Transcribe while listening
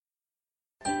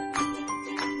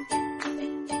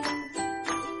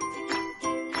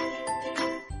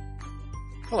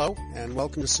Hello, and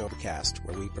welcome to Sobercast,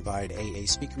 where we provide AA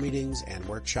speaker meetings and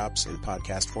workshops in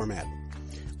podcast format.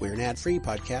 We're an ad-free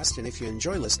podcast, and if you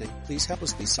enjoy listening, please help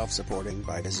us be self-supporting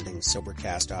by visiting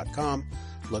Sobercast.com,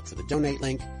 look for the donate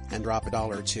link, and drop $1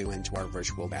 or $2 into our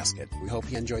virtual basket. We hope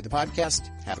you enjoy the podcast.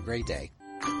 Have a great day.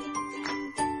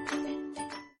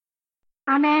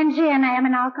 I'm Angie, and I am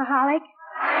an alcoholic.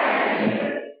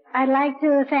 I'd like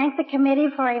to thank the committee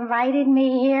for inviting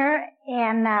me here,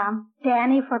 and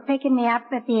Danny for picking me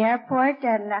up at the airport,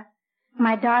 and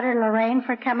my daughter Lorraine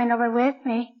for coming over with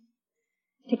me.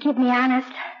 To keep me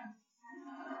honest,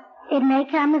 it may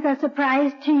come as a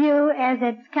surprise to you as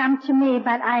it's come to me,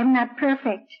 but I'm not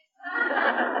perfect.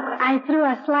 I threw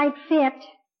a slight fit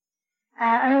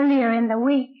earlier in the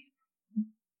week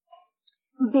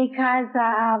because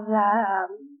of the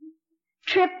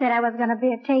trip that I was going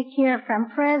to take here from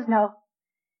Fresno.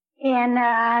 And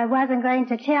I wasn't going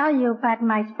to tell you, but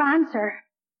my sponsor,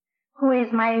 who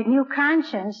is my new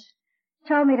conscience,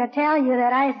 told me to tell you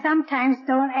that I sometimes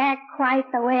don't act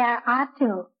quite the way I ought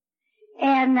to.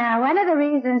 And one of the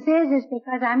reasons is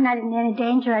because I'm not in any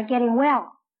danger of getting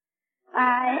well.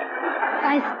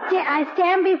 I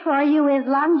stand before you with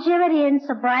longevity and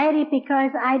sobriety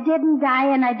because I didn't die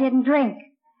and I didn't drink.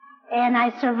 And I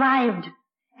survived.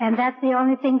 And that's the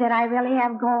only thing that I really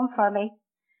have going for me.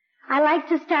 I like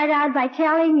to start out by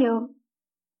telling you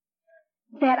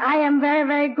that I am very,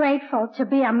 very grateful to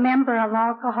be a member of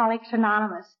Alcoholics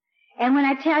Anonymous. And when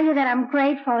I tell you that I'm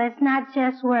grateful, it's not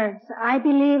just words. I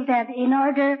believe that in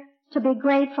order to be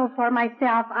grateful for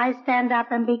myself, I stand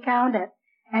up and be counted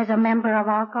as a member of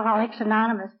Alcoholics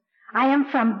Anonymous. I am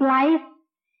from Blythe,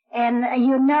 and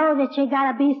you know that you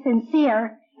gotta be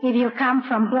sincere if you come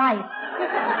from Blythe.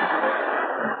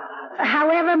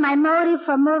 However, my motive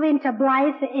for moving to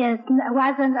Blythe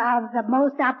wasn't of the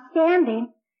most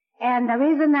upstanding. And the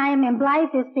reason I am in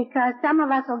Blythe is because some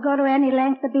of us will go to any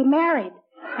length to be married.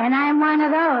 And I'm one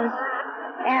of those.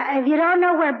 If you don't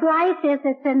know where Blythe is,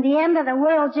 it's in the end of the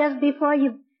world just before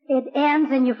it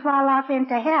ends and you fall off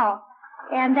into hell.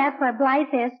 And that's where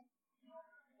Blythe is.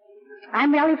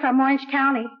 I'm really from Orange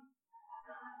County.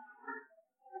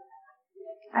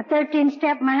 A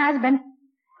 13-step, my husband.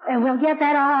 And we'll get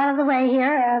that all out of the way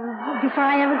here before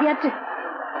I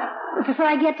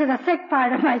get to the sick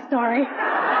part of my story.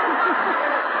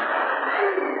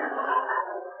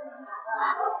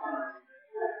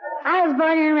 I was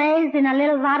born and raised in a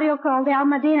little barrio called El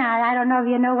Medina. I don't know if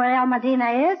you know where El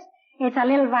Medina is. It's a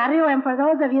little barrio, and for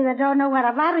those of you that don't know what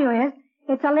a barrio is,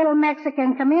 it's a little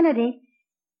Mexican community.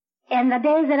 And the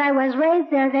days that I was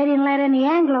raised there, they didn't let any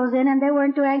Anglos in, and they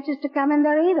weren't too anxious to come in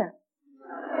there either.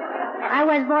 I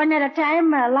was born at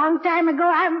a long time ago.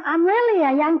 I'm really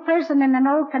a young person in an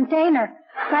old container.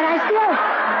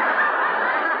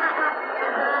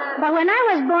 But when I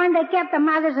was born, they kept the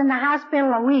mothers in the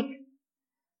hospital a week.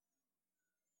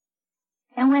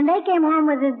 And when they came home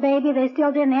with this baby, they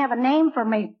still didn't have a name for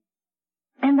me.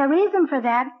 And the reason for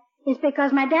that is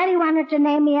because my daddy wanted to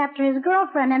name me after his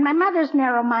girlfriend, and my mother's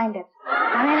narrow-minded.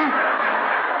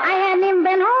 I hadn't even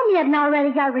been home yet and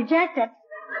already got rejected.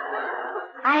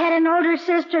 I had an older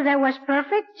sister that was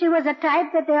perfect. She was a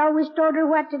type that they always told her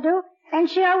what to do, and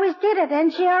she always did it,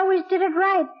 and she always did it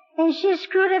right, and she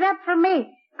screwed it up for me,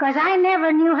 because I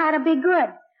never knew how to be good.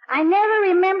 I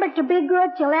never remembered to be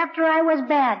good till after I was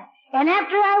bad. And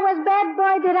after I was bad,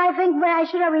 boy, did I think I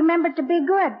should have remembered to be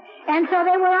good. And so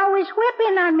they were always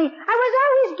whipping on me. I was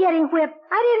always getting whipped.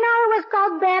 I didn't know it was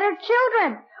called battered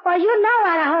children. Well, you know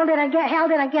I'd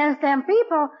held it against them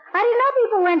people. I didn't know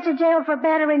people went to jail for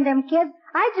battering them kids.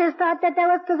 I just thought that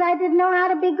was because I didn't know how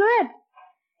to be good.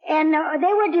 And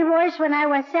they were divorced when I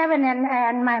was 7,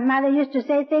 and my mother used to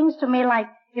say things to me like,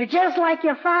 "You're just like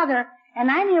your father,"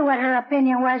 and I knew what her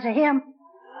opinion was of him.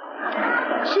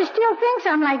 She still thinks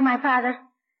I'm like my father.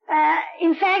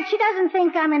 In fact, she doesn't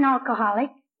think I'm an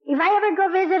alcoholic. If I ever go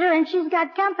visit her and she's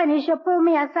got company, she'll pull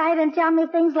me aside and tell me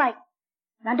things like,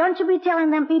 "Now don't you be telling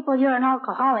them people you're an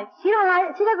alcoholic." She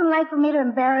doesn't like for me to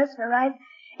embarrass her, right?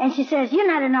 And she says, "You're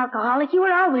not an alcoholic. You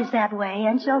were always that way."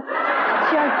 And she'll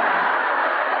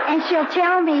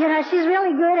tell me, she's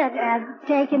really good at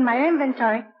taking my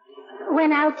inventory.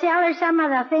 When I'll tell her some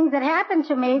of the things that happened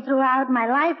to me throughout my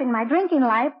life, in my drinking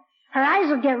life, her eyes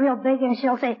will get real big and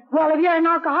she'll say, "Well, if you're an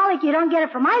alcoholic, you don't get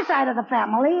it from my side of the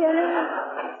family."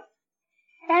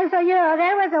 And so,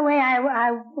 that was the way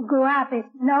I grew up, is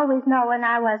always know when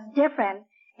I was different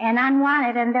and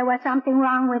unwanted and there was something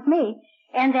wrong with me.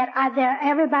 And that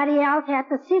everybody else had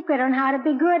the secret on how to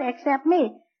be good except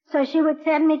me. So she would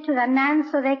send me to the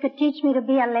nuns so they could teach me to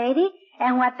be a lady.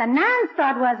 And what the nuns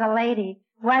thought was a lady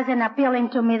wasn't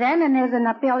appealing to me then and isn't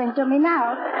appealing to me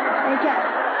now.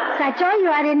 I told you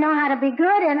I didn't know how to be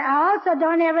good, and I also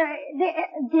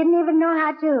didn't even know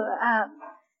how to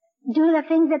do the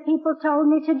things that people told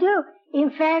me to do. In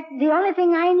fact, the only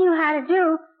thing I knew how to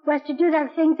do was to do the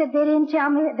things that they didn't tell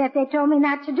me, that they told me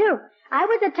not to do. I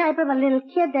was the type of a little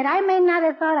kid that I may not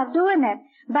have thought of doing it,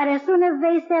 but as soon as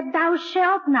they said, "Thou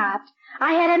shalt not,"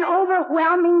 I had an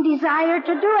overwhelming desire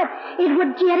to do it. It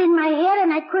would get in my head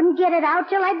and I couldn't get it out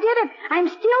till I did it. I'm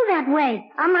still that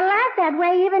way. I'm alive that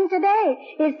way even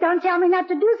today. It's don't tell me not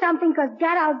to do something, because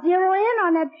God, I'll zero in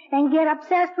on it and get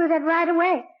obsessed with it right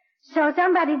away. So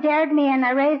somebody dared me, and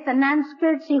I raised the nun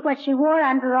skirt, see what she wore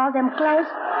under all them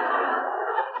clothes.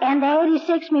 And they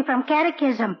 86'd me from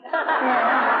catechism.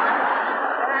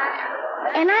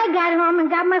 And I got home and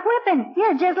got my whipping.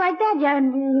 Yeah, just like that.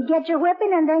 You get your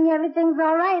whipping and then everything's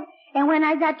all right. And when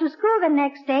I got to school the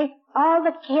next day, all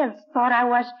the kids thought I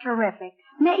was terrific.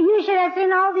 You should have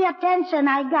seen all the attention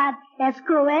I got at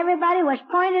school. Everybody was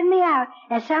pointing me out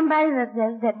as somebody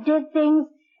that did things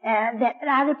that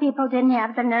other people didn't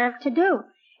have the nerve to do.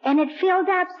 And it filled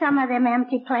up some of them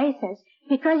empty places.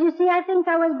 Because, you see, I think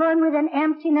I was born with an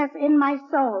emptiness in my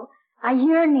soul, a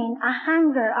yearning, a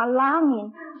hunger, a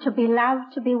longing to be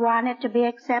loved, to be wanted, to be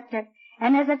accepted.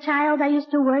 And as a child, I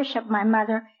used to worship my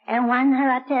mother and want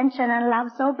her attention and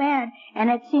love so bad. And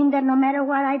it seemed that no matter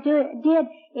what I did,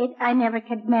 I never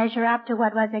could measure up to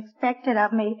what was expected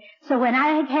of me. So when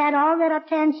I had all that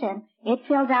attention, it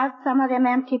filled out some of them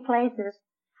empty places.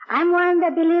 I'm one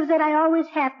that believes that I always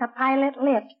had the pilot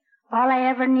lit. All I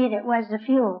ever needed was the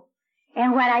fuel.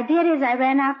 And what I did is I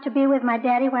ran off to be with my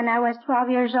daddy when I was 12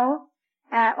 years old,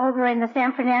 over in the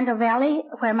San Fernando Valley,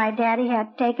 where my daddy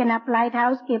had taken up light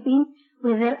housekeeping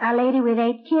with a lady with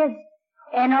 8 kids.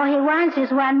 And all he wants is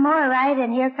one more, right?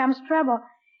 And here comes trouble.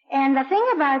 And the thing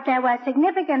about that was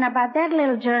significant about that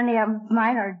little journey of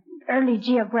mine, or early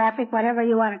geographic, whatever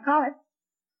you want to call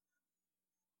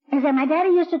it, is that my daddy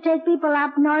used to take people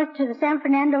up north to the San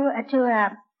Fernando,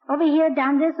 over here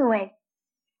down this way,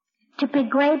 to pick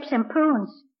grapes and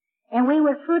prunes. And we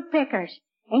were fruit pickers.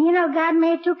 And you know, God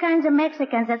made 2 kinds of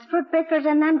Mexicans. That's fruit pickers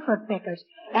and non-fruit pickers.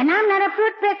 And I'm not a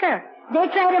fruit picker. They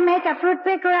tried to make a fruit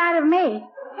picker out of me.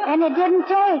 And it didn't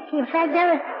take. In fact,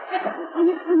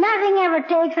 nothing ever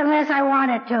takes unless I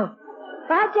want it to.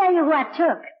 But I'll tell you what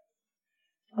took.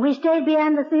 We stayed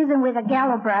beyond the season with the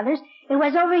Gallo brothers. It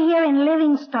was over here in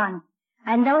Livingston.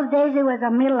 In those days, it was the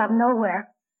middle of nowhere.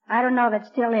 I don't know if it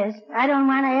still is. I don't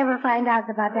want to ever find out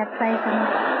about that place.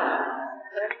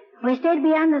 We stayed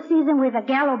beyond the season with the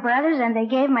Gallo brothers, and they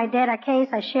gave my dad a case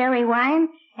of sherry wine,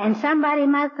 and somebody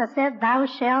must have said, "Thou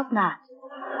shalt not."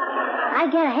 I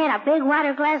had a big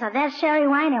water glass of that sherry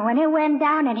wine, and when it went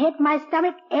down and hit my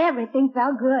stomach, everything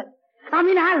felt good. I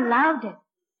mean, I loved it.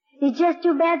 It's just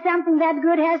too bad something that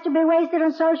good has to be wasted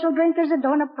on social drinkers that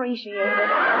don't appreciate it.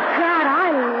 God,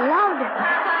 I loved it.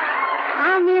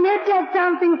 I mean, it did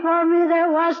something for me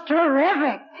that was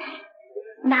terrific.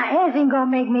 Now, anything gonna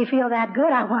make me feel that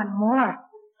good, I want more.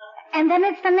 And then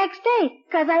it's the next day,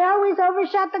 because I always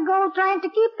overshot the goal trying to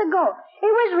keep the goal. It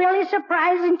was really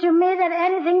surprising to me that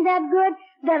anything that good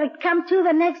that had come to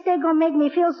the next day gonna make me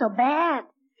feel so bad.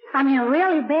 I mean,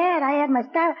 really bad. I had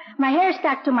my hair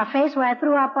stuck to my face where I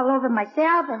threw up all over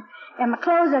myself, and my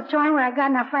clothes are torn where I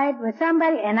got in a fight with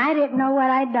somebody, and I didn't know what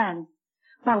I'd done.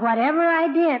 But whatever I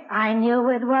did, I knew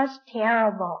it was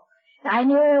terrible. I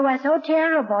knew it was so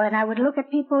terrible, and I would look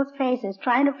at people's faces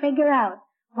trying to figure out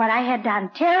what I had done,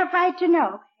 terrified to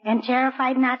know and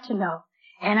terrified not to know.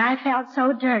 And I felt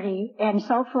so dirty and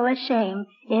so full of shame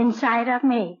inside of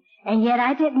me. And yet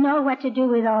I didn't know what to do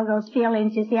with all those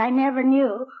feelings. You see, I never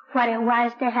knew what it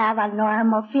was to have a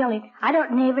normal feeling. I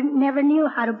never knew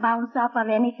how to bounce off of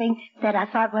anything that I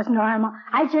thought was normal.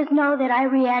 I just know that I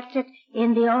reacted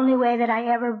in the only way that I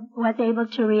ever was able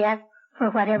to react for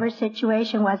whatever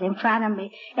situation was in front of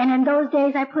me. And in those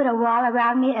days, I put a wall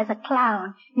around me as a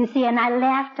clown, you see, and I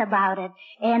laughed about it.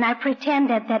 And I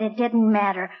pretended that it didn't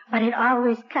matter, but it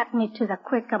always cut me to the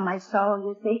quick of my soul,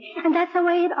 you see. And that's the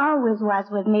way it always was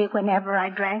with me whenever I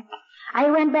drank. I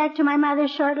went back to my mother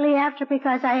shortly after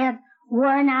because I had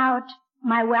worn out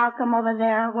my welcome over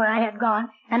there where I had gone,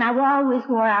 and I always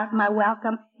wore out my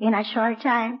welcome in a short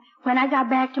time. When I got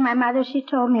back to my mother, she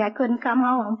told me I couldn't come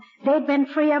home. They'd been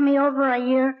free of me over a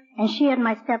year, and she and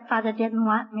my stepfather didn't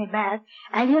want me back.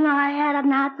 And you know, I had a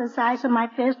knot the size of my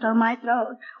fist on my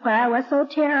throat, where I was so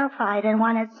terrified and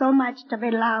wanted so much to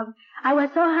be loved. I was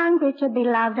so hungry to be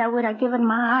loved, I would have given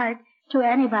my heart to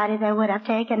anybody that would have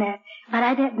taken it. But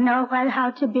I didn't know how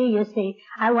to be, you see.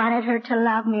 I wanted her to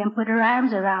love me and put her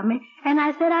arms around me. And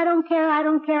I said, I don't care, I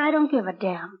don't give a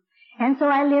damn. And so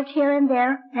I lived here and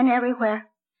there and everywhere.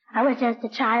 I was just a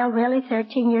child, really,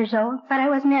 13 years old, but I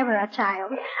was never a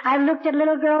child. I've looked at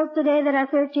little girls today that are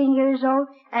 13 years old,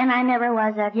 and I never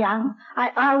was that young.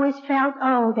 I always felt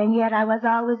old, and yet I was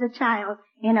always a child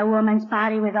in a woman's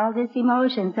body with all these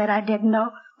emotions that I didn't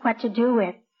know what to do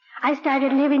with. I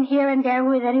started living here and there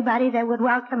with anybody that would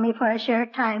welcome me for a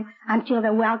short time until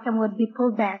the welcome would be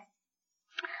pulled back.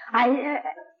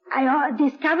 I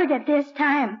discovered at this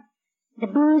time the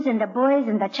booze and the boys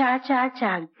and the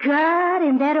cha-cha-cha. God,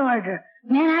 in that order.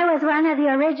 Man, I was one of the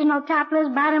original topless,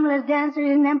 bottomless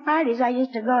dancers in them parties I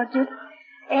used to go to.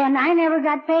 And I never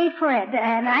got paid for it.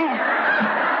 And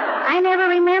I never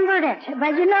remembered it.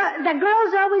 But you know, the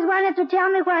girls always wanted to tell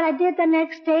me what I did the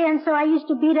next day, and so I used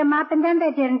to beat them up, and then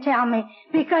they didn't tell me.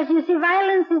 Because you see,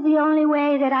 violence is the only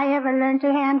way that I ever learned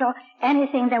to handle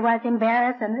anything that was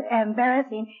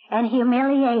embarrassing and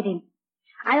humiliating.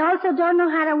 I also don't know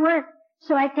how to work,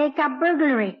 so I take up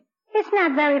burglary. It's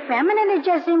not very feminine, it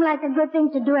just seemed like a good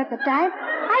thing to do at the time.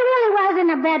 I really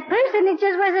wasn't a bad person, it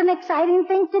just was an exciting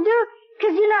thing to do.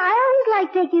 Because, you know, I always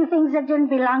liked taking things that didn't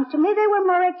belong to me. They were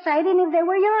more exciting if they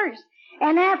were yours.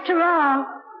 And after all,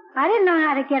 I didn't know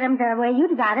how to get them the way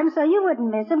you'd got them, so you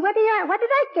wouldn't miss them. What did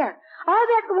I care? All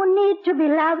that need to be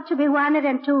loved, to be wanted,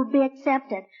 and to be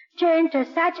accepted turned to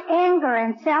such anger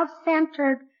and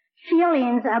self-centered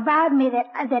feelings about me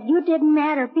that you didn't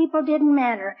matter, people didn't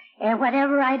matter, and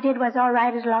whatever I did was all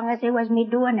right as long as it was me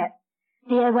doing it.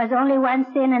 There was only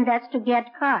one sin, and that's to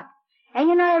get caught. And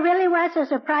you know, it really was a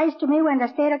surprise to me when the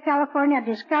state of California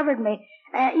discovered me.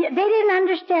 They didn't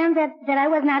understand that I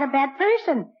was not a bad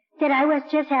person, that I was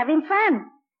just having fun.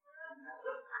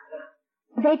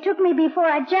 They took me before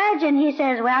a judge, and he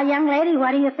says, well, young lady,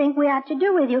 what do you think we ought to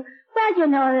do with you? Well, you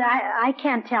know, I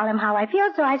can't tell him how I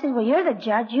feel, so I said, well, you're the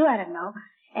judge, you ought to know.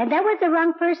 And that was the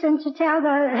wrong person to have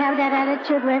that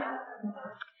attitude with.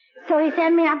 So he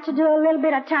sent me up to do a little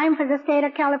bit of time for the state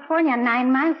of California.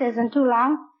 9 months isn't too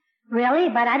long, really,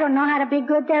 but I don't know how to be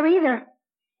good there either.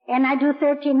 And I do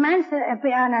 13 months,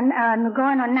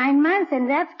 going on 9 months, and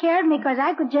that scared me because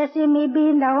I could just see me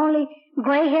being the only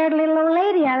gray-haired little old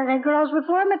lady out of the girls'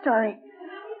 reformatory.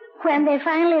 When they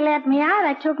finally let me out,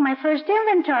 I took my first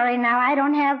inventory. Now, I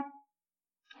don't have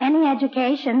any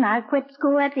education. I quit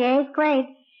school at the 8th grade,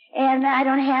 and I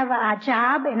don't have a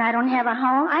job, and I don't have a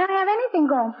home. I don't have anything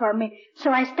going for me. So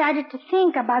I started to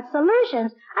think about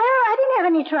solutions. I didn't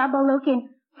have any trouble looking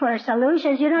for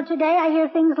solutions. You know, today I hear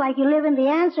things like you live in the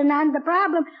answer, not in the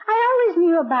problem. I always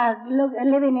knew about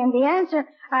living in the answer.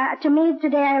 To me,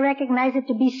 today I recognize it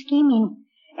to be scheming.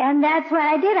 And that's what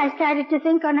I did. I started to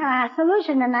think on a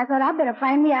solution, and I thought, I better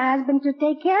find me a husband to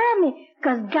take care of me,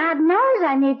 because God knows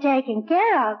I need taken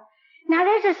care of. Now,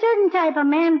 there's a certain type of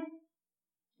man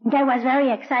that was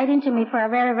very exciting to me for a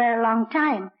very, very long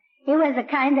time. He was the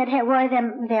kind that wore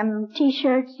them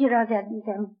T-shirts, you know,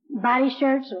 them body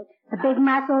shirts with the big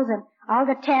muscles and all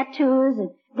the tattoos, and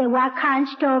they walk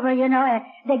hunched over, you know, and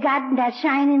they got that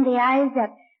shine in the eyes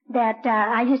that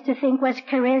I used to think was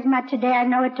charisma. Today I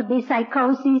know it to be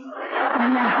psychosis. And,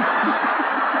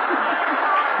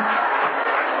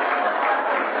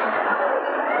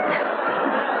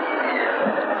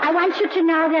 I want you to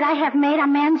know that I have made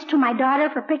amends to my daughter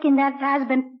for picking that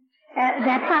husband,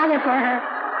 that father for her.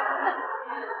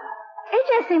 It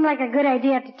just seemed like a good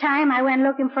idea at the time. I went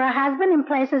looking for a husband in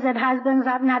places that husbands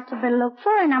ought not to be looked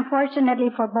for, and unfortunately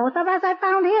for both of us, I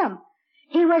found him.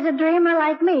 He was a dreamer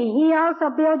like me. He also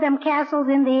built them castles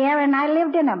in the air, and I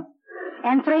lived in them.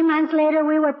 And 3 months later,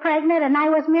 we were pregnant, and I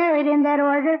was married in that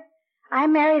order. I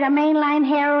married a mainline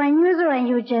heroin user, and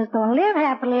you just don't live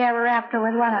happily ever after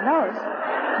with one of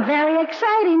those. Very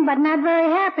exciting, but not very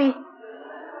happy.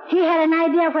 He had an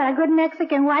idea of what a good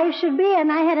Mexican wife should be,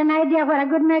 and I had an idea of what a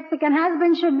good Mexican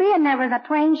husband should be, and never the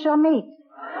twain shall meet.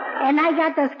 And I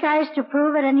got the scars to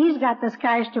prove it, and he's got the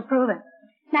scars to prove it.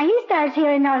 Now, he starts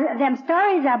hearing them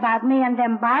stories about me and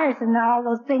them bars and all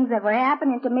those things that were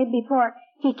happening to me before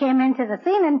he came into the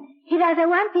scene, and he doesn't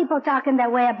want people talking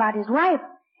that way about his wife.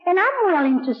 And I'm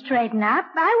willing to straighten up.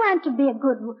 I want to be a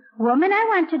good woman. I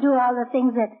want to do all the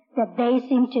things that they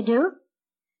seem to do.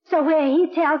 So where he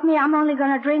tells me I'm only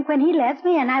going to drink when he lets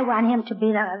me, and I want him to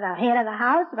be the head of the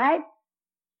house, right?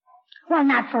 Well,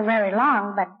 not for very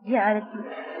long, but, yeah.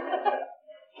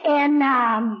 And,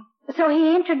 so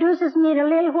he introduces me to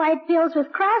little white pills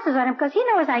with crosses on them, because he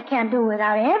knows I can't do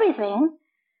without everything.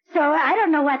 So I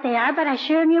don't know what they are, but I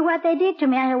sure knew what they did to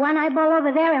me. I had one eyeball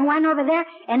over there and one over there,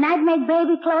 and I'd make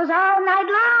baby clothes all night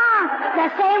long. The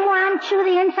same one, chew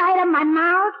the inside of my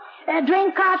mouth,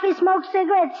 drink coffee, smoke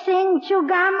cigarettes, sing, chew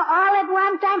gum, all at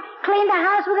one time, clean the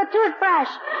house with a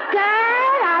toothbrush.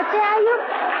 God, I'll tell you.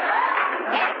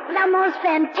 The most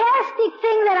fantastic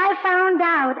thing that I found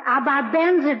out about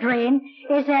Benzedrine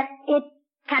is that it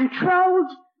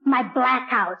controlled my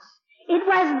blackouts. It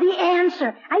was the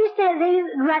answer. They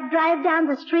drive down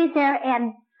the street there,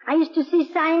 and I used to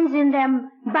see signs in them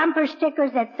bumper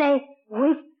stickers that say,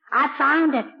 I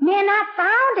found it. Man, I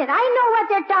found it. I know what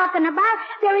they're talking about.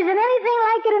 There isn't anything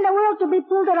like it in the world to be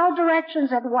pulled at all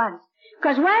directions at once.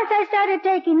 Because once I started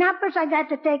taking uppers, I got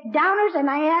to take downers, and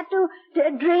I had to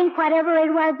drink whatever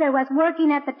it was that was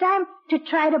working at the time to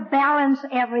try to balance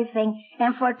everything.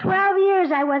 And for 12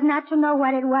 years, I was not to know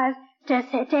what it was to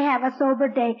have a sober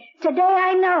day. Today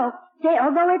I know,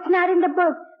 although it's not in the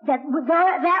book, that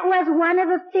was one of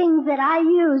the things that I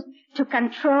used to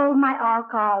control my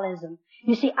alcoholism.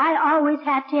 You see, I always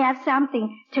had to have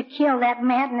something to kill that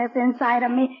madness inside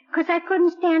of me, because I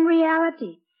couldn't stand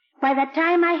reality. By the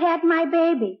time I had my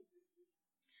baby,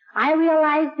 I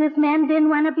realized this man didn't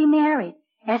want to be married.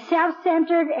 As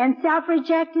self-centered and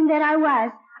self-rejecting that I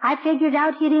was, I figured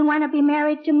out he didn't want to be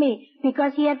married to me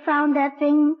because he had found that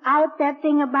thing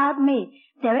about me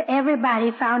that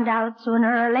everybody found out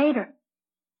sooner or later.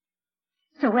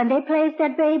 So when they placed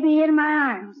that baby in my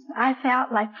arms, I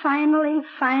felt like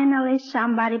finally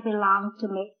somebody belonged to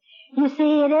me. You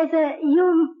see, those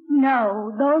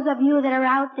of you that are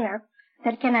out there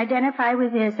that can identify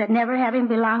with this, that never having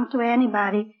belonged to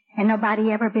anybody and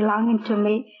nobody ever belonging to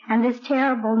me, and this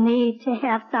terrible need to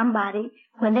have somebody.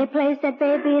 When they placed that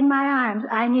baby in my arms,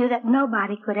 I knew that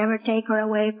nobody could ever take her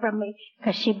away from me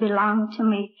because she belonged to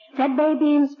me. That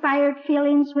baby inspired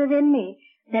feelings within me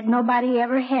that nobody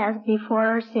ever has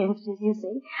before or since, you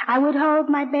see. I would hold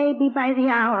my baby by the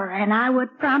hour, and I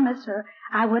would promise her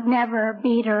I would never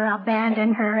beat her,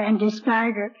 abandon her, and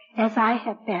discard her as I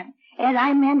have been. And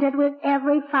I meant it with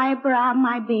every fiber of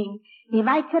my being. If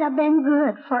I could have been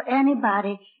good for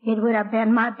anybody, it would have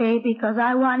been my baby, because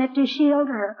I wanted to shield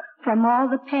her from all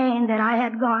the pain that I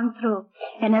had gone through.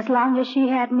 And as long as she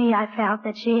had me, I felt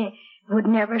that she would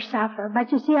never suffer.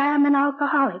 But you see, I am an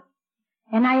alcoholic.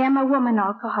 And I am a woman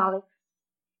alcoholic.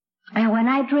 And when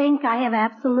I drink, I have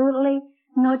absolutely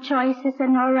no choices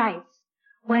and no rights.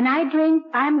 When I drink,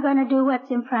 I'm going to do what's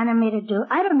in front of me to do.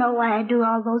 I don't know why I do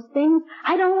all those things.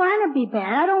 I don't want to be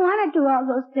bad. I don't want to do all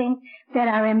those things that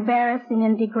are embarrassing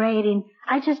and degrading.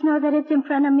 I just know that it's in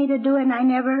front of me to do, and I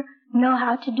never know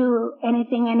how to do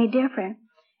anything any different.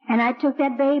 And I took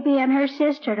that baby and her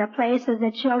sister to places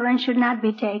that children should not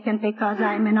be taken because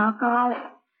I'm an alcoholic.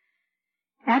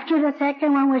 After the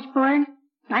second one was born,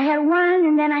 I had one,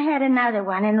 and then I had another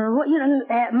one. And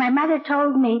my mother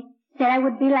told me that I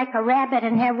would be like a rabbit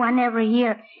and have one every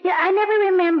year. Yeah, I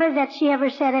never remember that she ever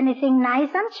said anything nice.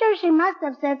 I'm sure she must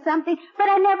have said something, but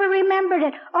I never remembered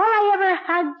it. All I ever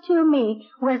hugged to me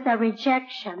was the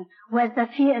rejection, was the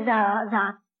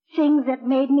things that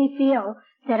made me feel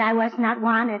that I was not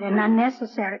wanted and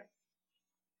unnecessary.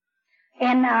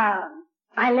 And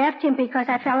I left him because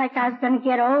I felt like I was going to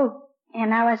get old.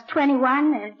 And I was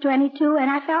 21, 22, and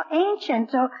I felt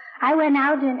ancient. So I went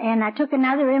out and I took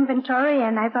another inventory,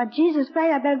 and I thought, Jesus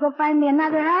Christ, I better go find me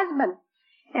another husband.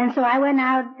 And so I went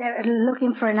out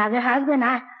looking for another husband.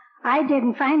 I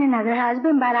didn't find another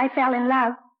husband, but I fell in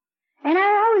love. And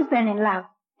I've always been in love.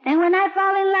 And when I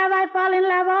fall in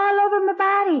love all over my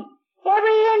body.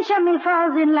 Every inch of me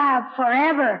falls in love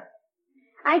forever.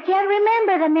 I can't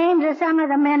remember the names of some of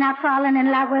the men I've fallen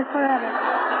in love with forever.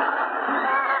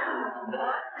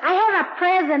 I have a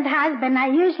present husband. I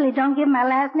usually don't give my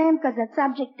last name because it's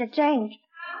subject to change.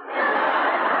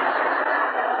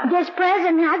 This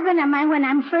present husband of mine, when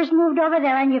I first moved over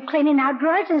there and you're cleaning out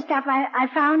drawers and stuff, I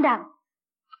found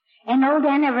an old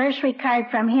anniversary card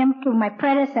from him to my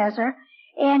predecessor,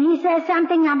 and he says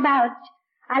something about,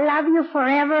 I love you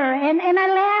forever, and I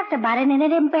laughed about it, and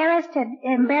it embarrassed him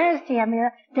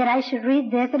that I should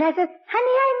read this, and I said,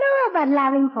 honey, I know about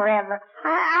loving forever.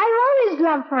 I always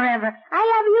love forever. I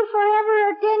love you forever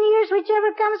or 10 years,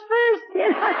 whichever comes first.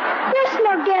 There's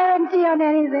no guarantee on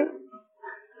anything.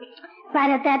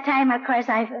 But at that time, of course,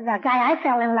 the guy I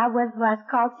fell in love with was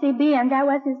called CB, and that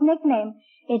was his nickname.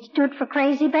 It stood for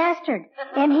Crazy Bastard.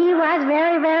 And he was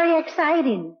very, very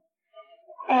exciting.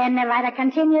 And if I'd have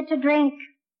continued to drink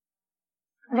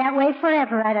that way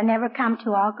forever, I'd have never come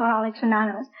to Alcoholics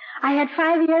Anonymous. I had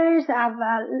 5 years of,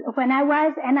 when I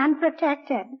was an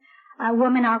unprotected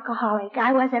woman alcoholic.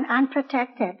 I was an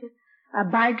unprotected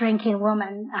bar drinking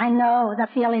woman. I know the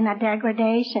feeling of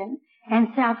degradation and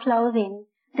self-loathing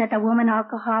that the woman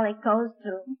alcoholic goes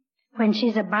through when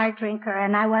she's a bar drinker,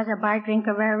 and I was a bar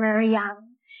drinker very, very young.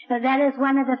 So that is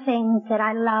one of the things that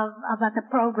I love about the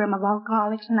program of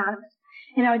Alcoholics Anonymous.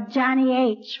 You know,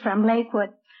 Johnny H. from Lakewood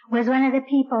was one of the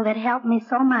people that helped me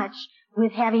so much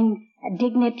with having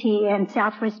dignity and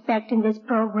self-respect in this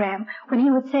program, when he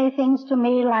would say things to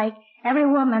me like, every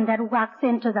woman that walks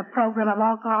into the program of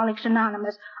Alcoholics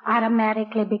Anonymous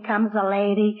automatically becomes a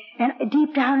lady. And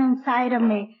deep down inside of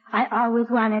me, I always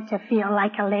wanted to feel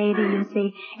like a lady, you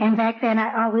see. And back then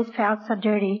I always felt so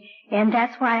dirty. And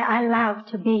that's why I love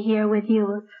to be here with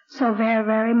you so very,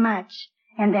 very much.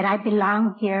 And that I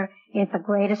belong here is the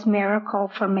greatest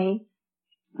miracle for me.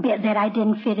 That I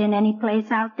didn't fit in any place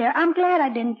out there. I'm glad I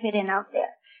didn't fit in out there.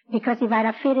 Because if I'd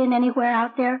have fit in anywhere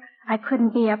out there, I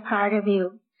couldn't be a part of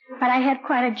you. But I had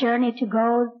quite a journey to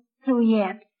go through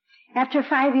yet. After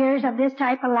 5 years of this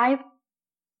type of life,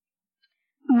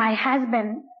 my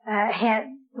husband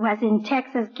was in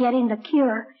Texas getting the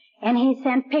cure, and he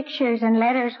sent pictures and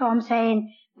letters home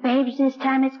saying, "Babes, this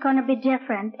time it's going to be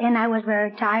different." And I was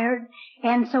very tired,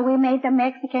 and so we made the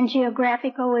Mexican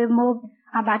Geographical. We moved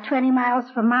about 20 miles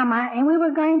from Mama, and we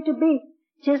were going to be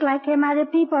just like him other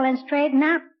people and straighten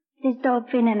up, this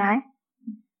Dolphin and I.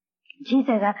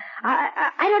 Jesus, I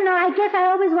don't know, I guess I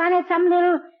always wanted some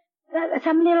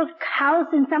little house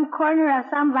in some corner of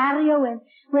some barrio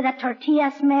with the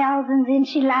tortilla smells and the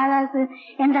enchiladas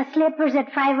and the slippers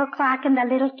at 5 o'clock and the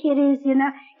little kitties, you know,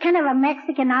 kind of a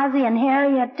Mexican Ozzie and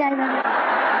Harriet type of.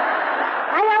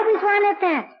 I always wanted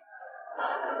that.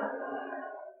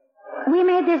 We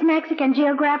made this Mexican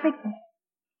Geographic.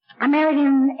 I married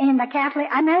him in the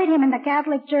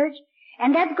Catholic Church.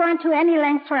 And that's going to any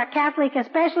length for a Catholic,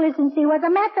 especially since he was a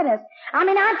Methodist. I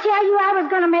mean, I'll tell you, I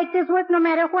was going to make this work no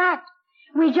matter what.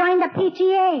 We joined the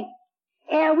PTA.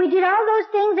 We did all those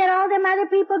things that all them other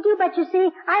people do, but you see,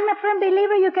 I'm a firm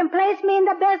believer you can place me in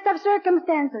the best of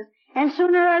circumstances. And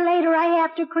sooner or later I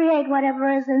have to create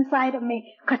whatever is inside of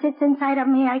me. Because it's inside of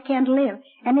me I can't live.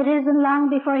 And it isn't long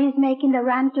before he's making the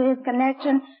run to his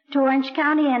connection to Orange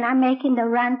County and I'm making the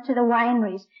run to the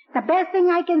wineries. The best thing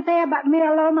I can say about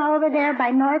Mira Loma over there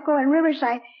by Norco and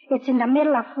Riverside, it's in the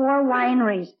middle of 4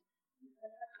 wineries.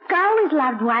 I always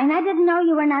loved wine. I didn't know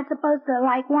you were not supposed to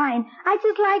like wine. I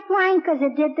just liked wine because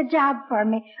it did the job for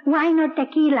me. Wine or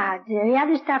tequila. The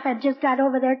other stuff had just got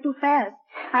over there too fast.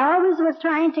 I always was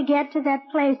trying to get to that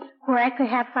place where I could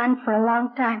have fun for a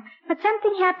long time. But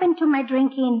something happened to my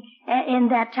drinking in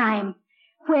that time.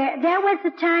 Where there was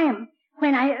a time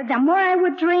when the more I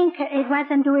would drink, it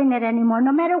wasn't doing it anymore.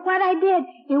 No matter what I did,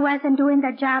 it wasn't doing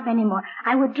the job anymore.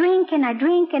 I would drink and I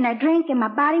drink and I drink and my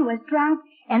body was drunk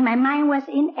and my mind was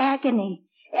in agony.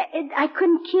 I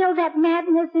couldn't kill that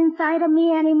madness inside of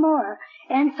me anymore.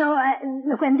 And so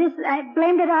I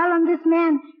blamed it all on this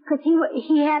man because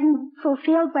he hadn't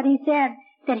fulfilled what he said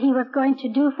that he was going to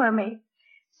do for me.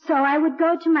 So I would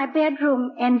go to my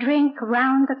bedroom and drink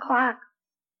round the clock.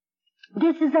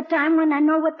 This is the time when I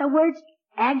know what the words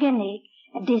agony,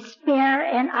 despair,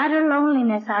 and utter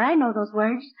loneliness are. I know those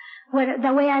words.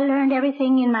 The way I learned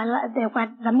everything in my life,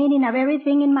 the meaning of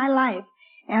everything in my life.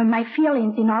 And my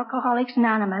feelings in Alcoholics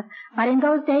Anonymous. But in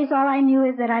those days, all I knew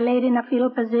is that I laid in a fetal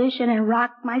position and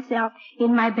rocked myself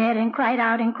in my bed and cried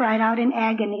out in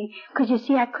agony. Because you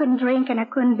see, I couldn't drink and I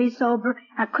couldn't be sober.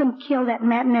 I couldn't kill that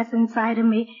madness inside of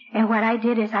me. And what I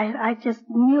did is I just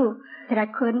knew that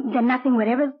that nothing would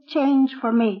ever change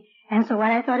for me. And so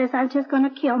what I thought is I was just going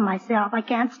to kill myself. I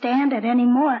can't stand it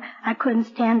anymore. I couldn't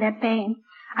stand that pain.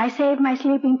 I saved my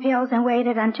sleeping pills and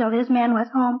waited until this man was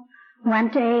home one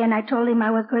day, and I told him I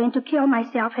was going to kill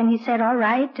myself, and he said, all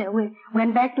right. We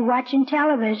went back to watching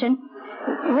television.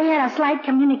 We had a slight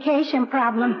communication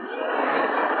problem.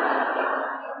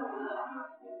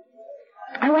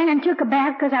 I went and took a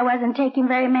bath because I wasn't taking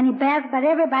very many baths, but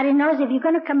everybody knows if you're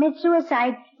going to commit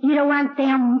suicide, you don't want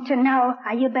them to know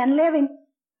how you've been living.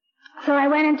 So I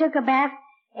went and took a bath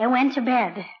and went to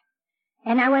bed.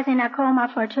 And I was in a coma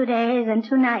for 2 days and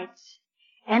 2 nights.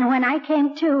 And when I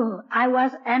came to, I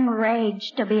was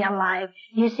enraged to be alive.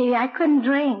 You see, I couldn't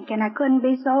drink, and I couldn't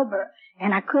be sober,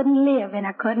 and I couldn't live, and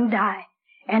I couldn't die.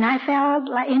 And I felt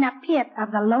like in a pit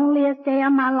of the loneliest day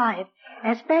of my life,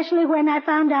 especially when I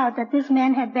found out that this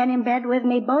man had been in bed with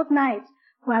me both nights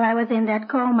while I was in that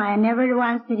coma, and never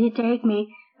once did he take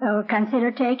me or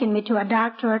consider taking me to a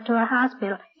doctor or to a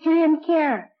hospital. He didn't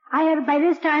care. By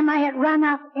this time I had run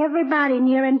off everybody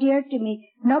near and dear to me.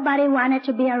 Nobody wanted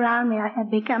to be around me. I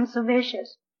had become so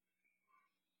vicious.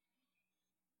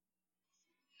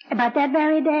 But that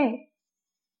very day,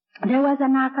 there was a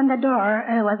knock on the door.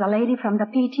 It was a lady from the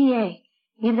PTA.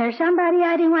 If there's somebody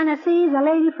I didn't want to see, it's a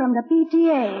lady from the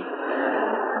PTA.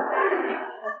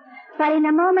 But in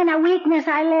a moment of weakness,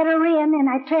 I let her in and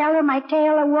I tell her my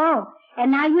tale of woe.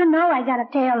 And now you know I got a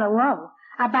tale of woe.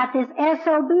 about this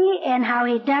SOB and how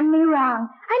he done me wrong.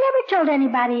 I never told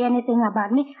anybody anything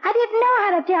about me. I didn't know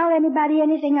how to tell anybody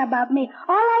anything about me.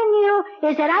 All I knew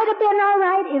is that I'd have been all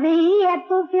right if he had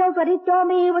fulfilled what he told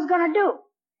me he was going to do.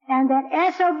 And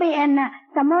that SOB, and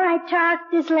the more I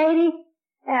talked, this lady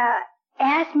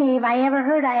asked me if I ever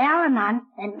heard of Al-Anon,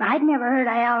 and I'd never heard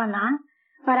of Al-Anon,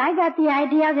 but I got the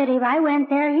idea that if I went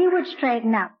there, he would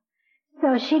straighten up.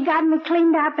 So she got me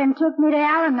cleaned up and took me to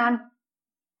Al-Anon.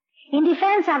 In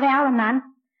defense of Al-Anon,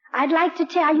 I'd like to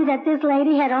tell you that this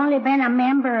lady had only been a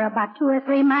member about 2 or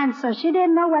 3 months, so she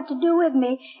didn't know what to do with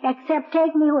me except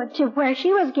take me to where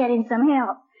she was getting some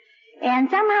help. And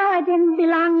somehow I didn't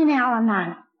belong in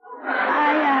Al-Anon.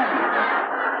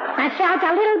 I felt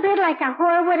a little bit like a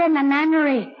whore would in a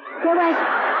nunnery. There was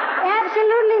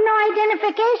absolutely no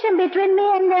identification between me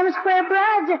and them square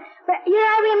broads. But,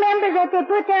 I remember that they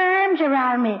put their arms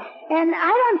around me. And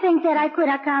I don't think that I could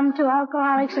have come to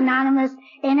Alcoholics Anonymous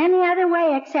in any other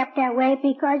way except that way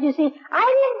because, you see, I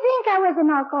didn't think I was an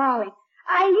alcoholic.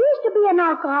 I used to be an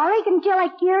alcoholic until I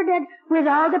cured it with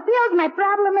all the pills. My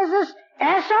problem is this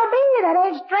SOB that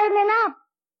ain't straightening up.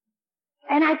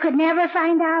 And I could never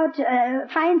find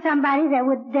somebody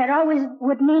that always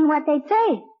would mean what they'd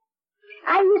say.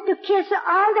 I used to kiss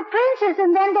all the princes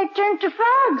and then they turned to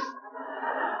frogs.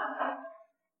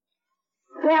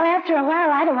 Well, after a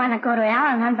while, I don't want to go to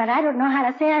Al-Anon, but I don't know how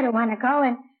to say I don't want to go.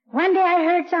 And one day I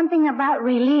heard something about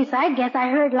release. I guess I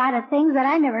heard a lot of things that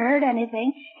I never heard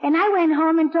anything. And I went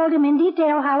home and told him in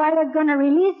detail how I was going to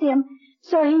release him.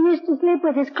 So he used to sleep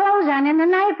with his clothes on and a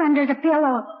knife under the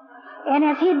pillow. And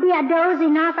if he'd be a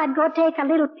dozing off, I'd go take a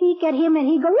little peek at him and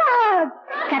he'd go, whoa!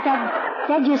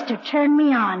 That used to turn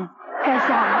me on. Cause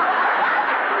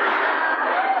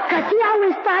he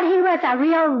always thought he was a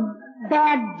real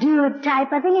bad dude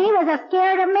type of thing. He was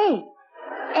scared of me.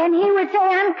 And he would say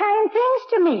unkind things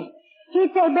to me.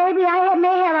 He'd say, baby, I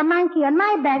may have a monkey on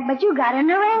my back, but you got an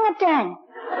orangutan.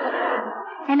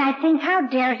 And I think, how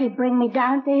dare he bring me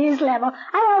down to his level?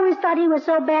 I always thought he was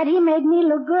so bad he made me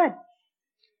look good.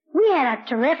 We had a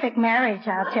terrific marriage,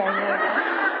 I'll tell you.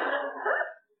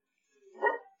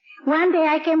 One day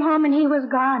I came home and he was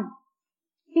gone.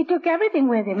 He took everything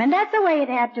with him, and that's the way it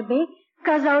had to be,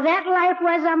 because though that life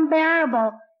was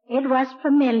unbearable, it was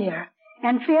familiar.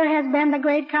 And fear has been the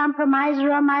great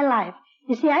compromiser of my life.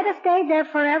 You see, I'd have stayed there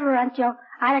forever until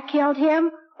I'd have killed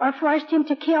him or forced him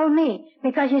to kill me.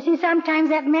 Because, you see, sometimes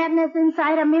that madness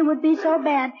inside of me would be so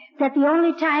bad that the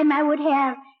only time I would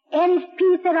have any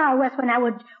peace at all was when I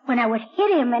would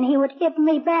hit him and he would hit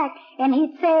me back. And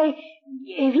he'd say,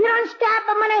 if you don't stop,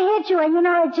 I'm going to hit you. And,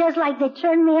 it's just like they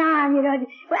turned me on,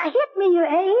 Well, hit me, he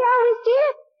always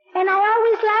did. And I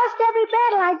always lost every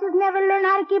battle. I just never learned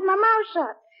how to keep my mouth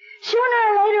shut. Sooner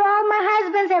or later, all my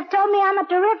husbands have told me I'm a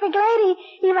terrific lady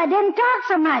if I didn't talk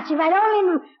so much. If I'd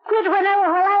only quit while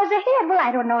I was ahead. Well,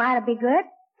 I don't know how to be good.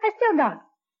 I still don't.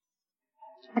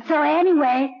 So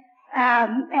anyway,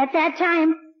 at that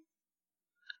time,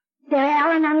 the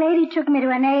Al-Anon lady took me to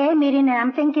an AA meeting, and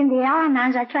I'm thinking the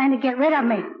Al-Anons are trying to get rid of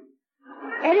me.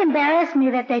 It embarrassed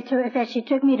me that she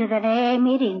took me to the AA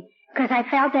meeting, because I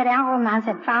felt that Al-Anons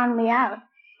had found me out.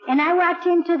 And I walked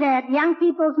into that young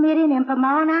people's meeting in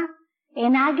Pomona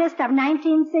in August of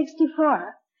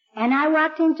 1964. And I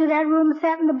walked into that room,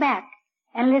 sat in the back,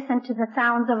 and listened to the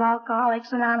sounds of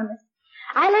Alcoholics Anonymous.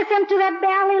 I listened to that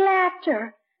belly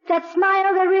laughter, that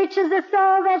smile that reaches the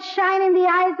soul, that shine in the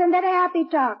eyes, and that happy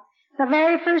talk. The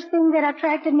very first thing that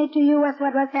attracted me to you was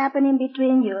what was happening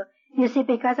between you. You see,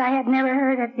 because I had never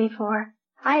heard it before.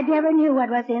 I never knew what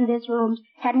was in this room,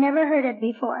 had never heard it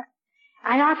before.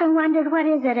 I often wondered, what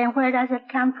is it and where does it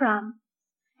come from?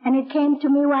 And it came to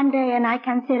me one day, and I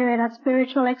consider it a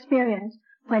spiritual experience,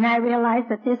 when I realized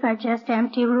that these are just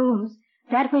empty rooms.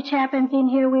 That which happens in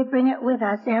here, we bring it with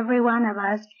us, every one of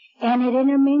us, and it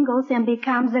intermingles and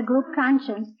becomes a group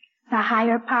conscience, the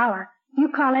higher power. You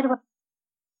call it what?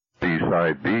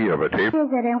 Side B of a tape. What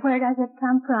is it and where does it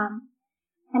come from?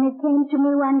 And it came to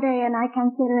me one day, and I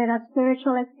consider it a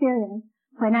spiritual experience,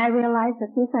 when I realized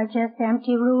that these are just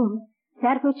empty rooms.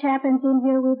 That which happens in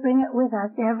here, we bring it with us,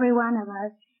 every one of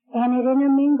us, and it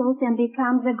intermingles and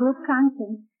becomes a group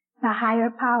conscience, the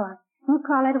higher power. You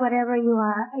call it whatever you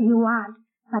want,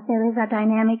 but there is a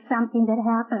dynamic something that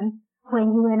happens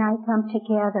when you and I come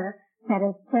together that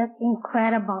is just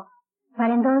incredible.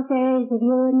 But in those days, if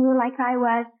you knew like I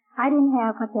was, I didn't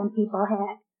have what them people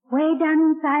had. Way down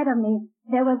inside of me,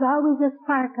 there was always a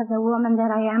spark of the woman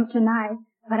that I am tonight.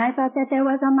 But I thought that there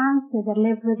was a monster that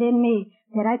lived within me,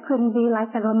 that I couldn't be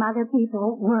like the other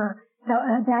people were,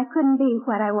 that I couldn't be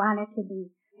what I wanted to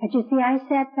be. But you see, I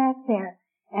sat back there,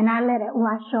 and I let it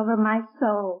wash over my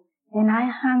soul, And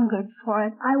I hungered for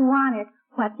it. I wanted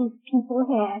what these people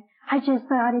had. I just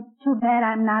thought it's too bad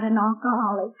I'm not an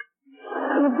alcoholic.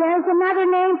 If there's another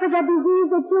name for the disease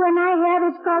that you and I have,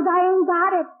 it's called I ain't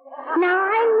got it. Now,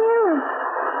 I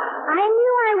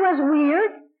knew I was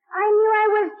weird. I knew I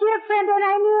was different, and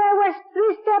I knew I was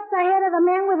 3 steps ahead of the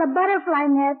man with a butterfly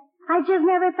net. I just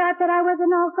never thought that I was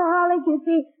an alcoholic, you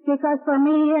see, because for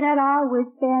me it had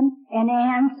always been an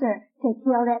answer to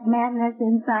kill that madness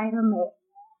inside of me.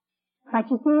 But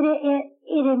you see,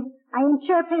 I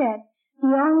interpret it.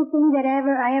 The only thing that I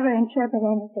ever interpret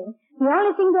anything. The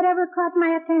only thing that ever caught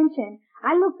my attention.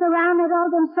 I looked around at all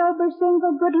them sober,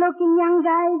 single, good-looking young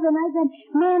guys, and I said,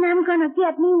 man, I'm going to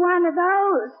get me one of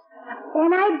those. And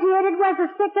I did. It was the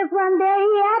sickest one there.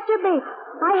 He had to be.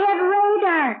 I had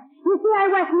radar. You see, I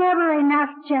was never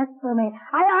enough just for me.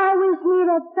 I always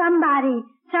needed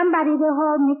somebody to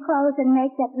hold me close and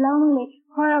make that lonely,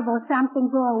 horrible something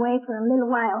go away for a little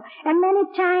while. And many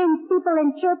times people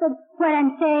interpret what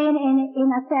I'm saying in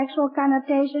a sexual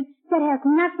connotation that has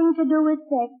nothing to do with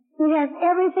sex. It has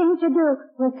everything to do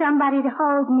with somebody to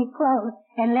hold me close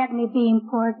and let me be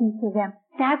important to them.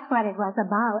 That's what it was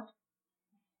about.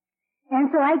 And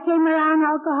so I came around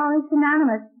Alcoholics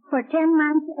Anonymous for 10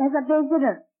 months as a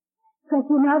visitor. Because,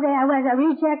 you know, I was a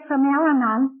reject from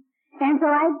Al-Anon. And so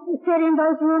I'd sit in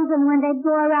those rooms, and when they'd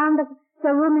go around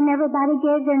the room and everybody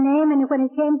gave their name, and when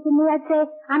it came to me, I'd say,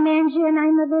 I'm Angie and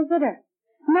I'm a visitor.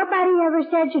 Nobody ever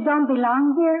said you don't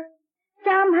belong here.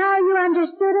 Somehow you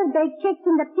understood it. They kicked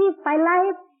in the teeth by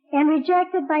life and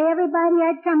rejected by everybody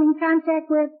I'd come in contact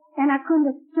with, and I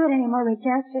couldn't have stood any more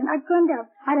rejection. I couldn't have.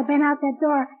 I'd have been out that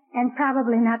door and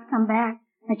probably not come back.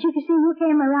 But you can see you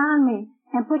came around me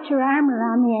and put your arm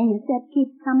around me and you said, keep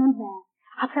coming back.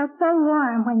 I felt so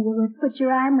warm when you would put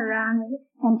your arm around me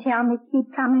and tell me,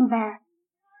 keep coming back.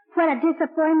 What a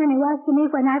disappointment it was to me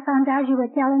when I found out you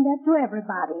were telling that to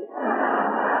everybody.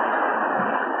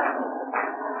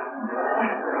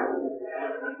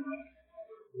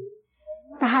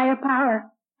 The higher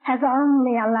power has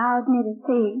only allowed me to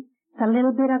see a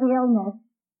little bit of illness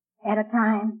at a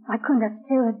time. I couldn't have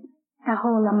stood the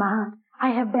whole amount. I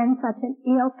have been such an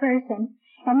ill person.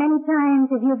 And many times,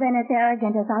 if you've been as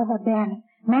arrogant as I have been,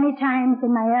 many times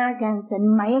in my arrogance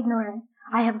and my ignorance,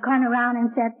 I have gone around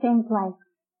and said things like,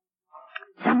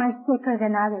 some are sicker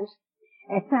than others,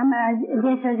 some are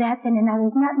this or that than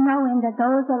others, not knowing that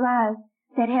those of us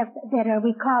that are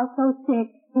we call so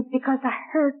sick is because the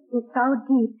hurt is so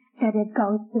deep that it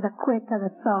goes to the quick of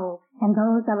the soul. And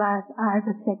those of us are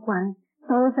the sick ones.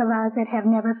 Those of us that have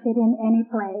never fit in any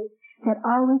place, that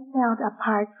always felt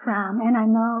apart from. And I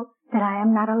know that I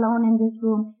am not alone in this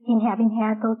room in having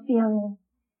had those feelings.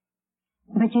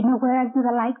 But you know, where do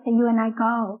the likes of you and I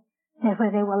go? That's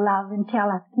where they will love and tell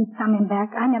us, keep coming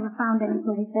back. I never found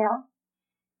anyplace else.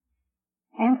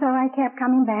 And so I kept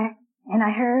coming back, and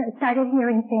I started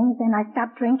hearing things, and I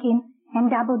stopped drinking and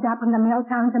doubled up on the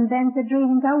Miltowns and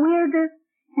Benzedrine and got weirder.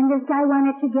 And this guy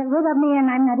wanted to get rid of me, and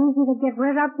I'm not easy to get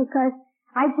rid of because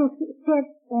I just sit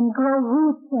and grow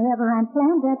roots wherever I'm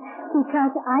planted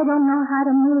because I don't know how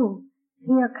to move.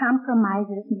 Fear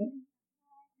compromises me.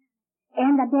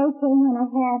 And the day came when I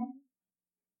had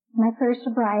my first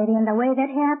sobriety, and the way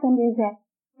that happened is that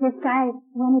this guy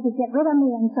wanted to get rid of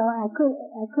me, and so I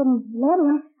couldn't let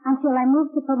him until I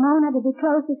moved to Pomona to be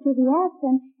closer to the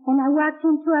action. And I walked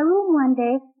into a room one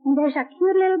day, and there's a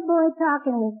cute little boy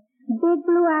talking with big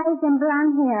blue eyes and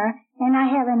blonde hair, and I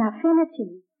have an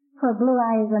affinity for blue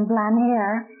eyes and blonde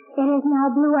hair. It is now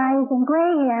blue eyes and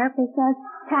gray hair because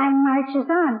time marches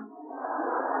on.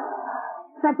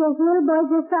 But this little boy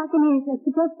just talking, he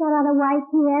just got out of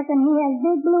YPS, and he has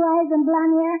big blue eyes and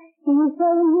blonde hair, and he's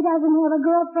saying he doesn't have a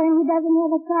girlfriend, he doesn't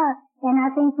have a car. And I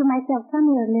think to myself, come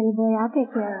here, little boy, I'll take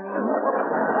care of him.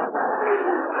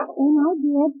 And I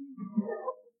did.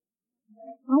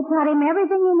 I taught him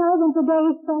everything he knows, and today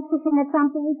he's practicing at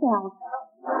someplace else.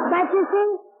 But you see,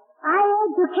 I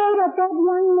educated that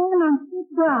young man on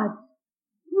 6 rods.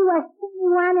 He was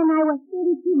 21 and I was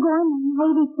 32 going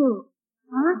on 82.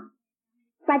 Huh?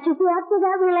 But you see, after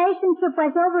that relationship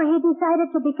was over, he decided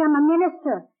to become a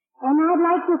minister. And I'd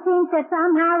like to think that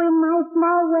somehow in my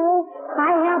small way, I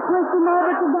helped push him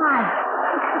over to God.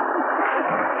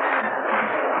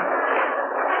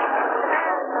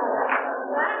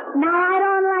 Now, I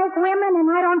don't like women and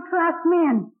I don't trust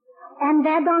men. And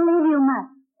that don't leave you much.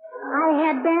 I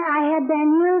had been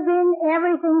using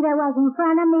everything that was in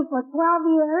front of me for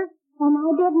 12 years, and I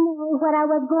didn't know what I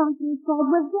was going through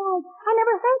was right. I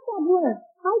never heard that word.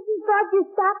 I just thought you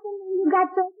stopped and then you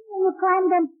got sober and you climbed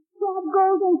them 12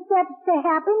 golden steps to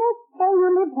happiness and you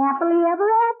lived happily ever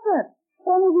after.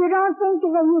 And if you don't think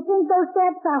that you think those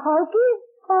steps are hokey,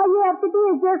 all you have to do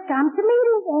is just come to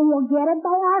meetings and you'll get it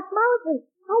by osmosis.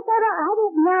 I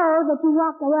didn't know that you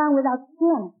walk around without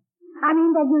skin. I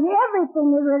mean that everything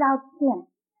is without skin.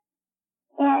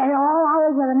 And at all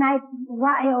hours of the night,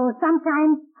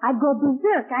 sometimes I go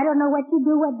berserk. I don't know what you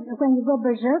do when you go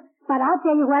berserk, but I'll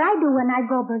tell you what I do when I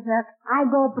go berserk. I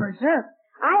go berserk.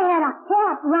 I had a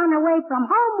cat run away from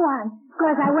home once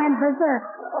because I went berserk.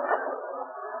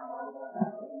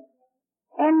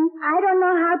 And I don't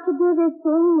know how to do this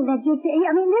thing that you say.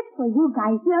 I mean, it's for you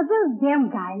guys. They're them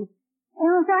guys.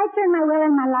 And so I turned my will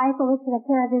and my life over to the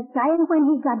care of this guy, and when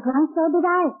he got drunk, so did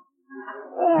I.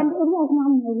 And it was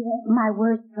not my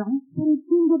worst drunk, but it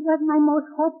seemed it was my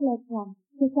most hopeless one,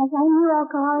 because I knew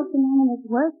Alcoholics Anonymous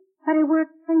worked, but it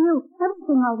worked for you.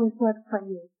 Everything always worked for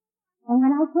you. And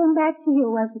when I came back to you,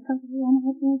 was because we were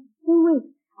for 2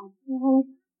 weeks. I still had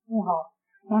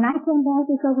and I came back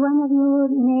because one of you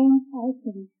named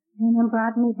Tyson and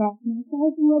brought me back. And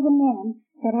Tyson was a man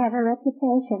that had a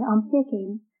reputation on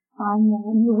picking on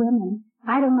new women.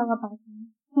 I don't know about him.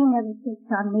 He never picked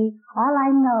on me. All I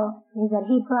know is that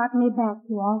he brought me back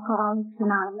to Alcoholics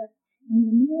Anonymous. And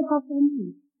the miracle for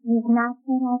me is not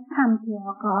that I've come to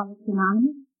Alcoholics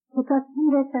Anonymous, because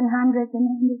hundreds and hundreds and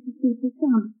hundreds of people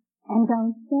come and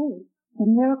don't stay. The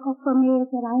miracle for me is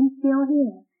that I'm still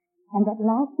here. And that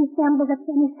last December the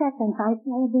 22nd, I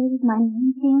celebrated my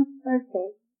 19th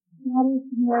birthday. That is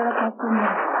the miracle for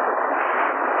me.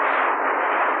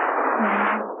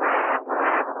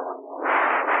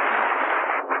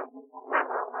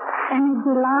 And it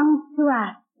belongs to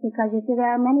us, because you see,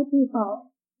 there are many people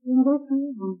in this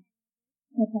room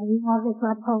that the love is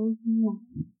what holds me up.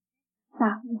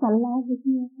 The love that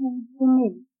you have to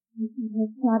me. This is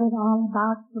what it's all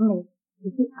about to me.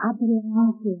 You see, I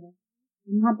belong here.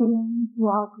 And I belong to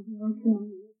Alcoholics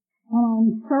Anonymous. And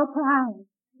I'm so proud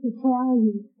to tell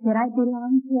you that I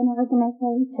belong to an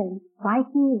organization like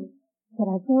you, that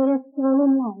our greatest goal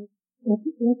in life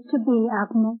is to be of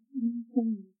maximum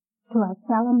service to our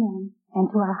fellow men and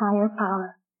to our higher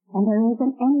power. And there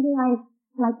isn't any life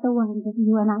like the one that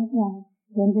you and I have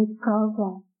in this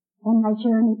program. And my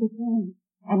journey began,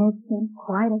 and it's been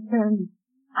quite a journey.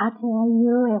 I tell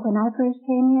you, when I first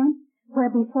came in, where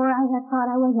before I had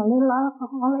thought I was a little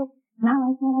alcoholic, now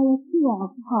I thought I was too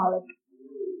alcoholic.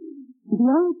 The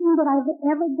only thing that I've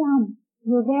ever done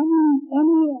with any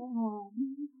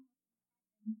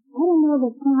I don't know if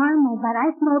it's normal, but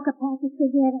I smoke a pack of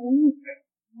cigarettes a week.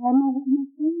 And my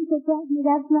friend tells me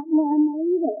that's not normal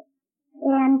either.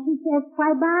 And she says,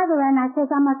 why bother? And I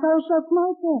says, I'm a social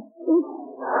smoker.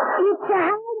 It's a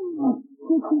habit.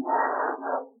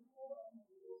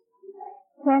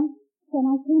 When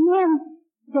I came in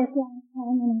this last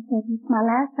time, and I said, it's my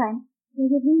last time,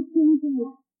 there's a big thing to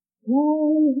you.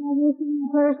 Rarely have you seen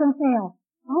a person fail.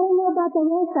 I don't know about the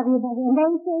rest of you, but when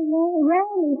they say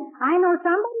rarely, I know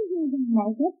somebody's going to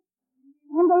make it.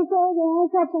 And they say they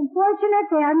are such unfortunate,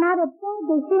 they are not upset,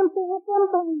 they seem to have been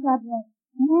going that way.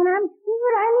 And I'm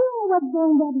sure I knew I was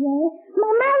going that way.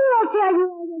 My mother will tell you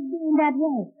I was going that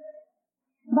way.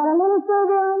 But a little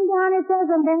further on down it says,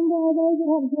 and then there are those that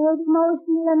have great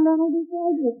emotional and mental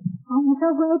disorders. I'm so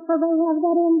grateful they have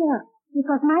that in there.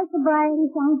 Because my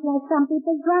sobriety sounds like some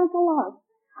people's drunk along.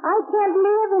 I can't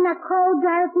live in a cold,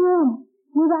 dark room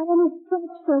without any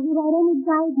structure, without any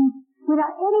guidance,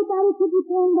 without anybody to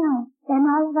depend on. And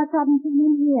all of a sudden come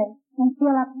in here and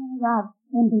feel a kind of love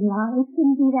and belong. It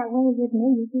couldn't be that way with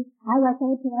me. You see, I was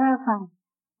so terrified.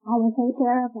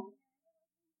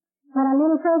 But a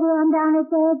little further on down it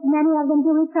says, many of them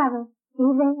do recover if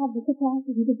they have the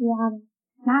capacity to be honest.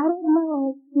 Now I don't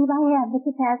know if I have the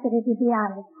capacity to be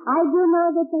honest. I do know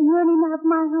that the yearning of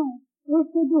my heart is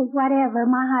to do whatever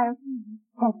my higher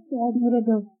power has scared me to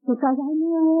do. Because I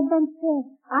know I have been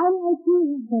scared. I like you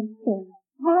have been scared.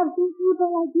 I have seen people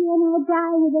like you and I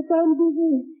die with the same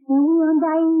disease. And we don't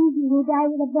die easy. We die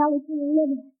with a belly full of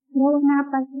living, throwing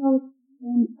up our throats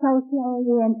and so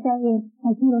slowly and saying,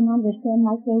 like you don't understand,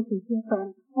 my case is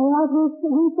different. Or else we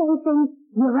say things,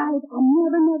 you're right, I'm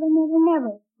never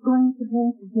going to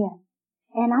drink again.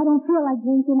 And I don't feel like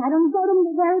drinking. I don't go to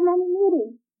very many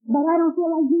meetings. But I don't feel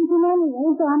like drinking anyway,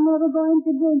 so I'm never going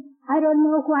to drink. I don't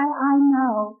know why I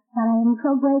know, but I am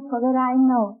so grateful that I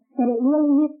know that it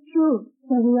really is true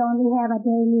that we only have a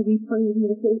daily reprieve,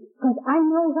 you see. Because I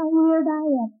know how weird I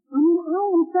am. I mean, I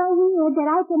am so weird that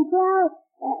I can tell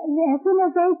as soon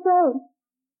as they say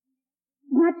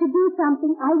not to do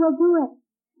something, I will do it.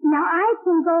 Now I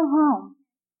can go home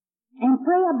and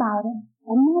pray about it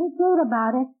and meditate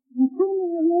about it, and sooner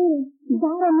or later,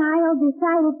 God and I'll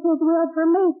decide it's His will for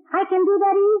me. I can do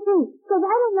that easy, because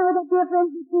I don't know the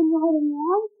difference between right and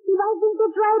wrong. If I think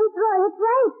it's right, it's right. It's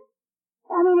right.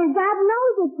 I mean, if God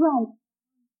knows it's right.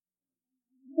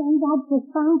 Thank God for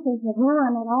sponsors that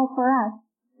ruin it all for us.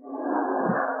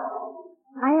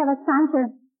 I have a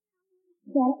sponsor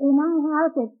that in our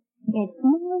house it's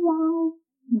more law,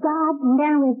 God, and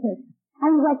then Richard. I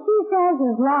mean, what she says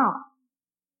is law.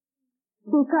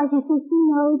 Because, you see, she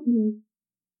knows me.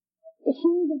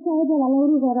 She's the kind of a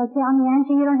lady that'll tell me,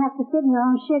 Angie, you don't have to sit in your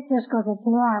own shit just because it's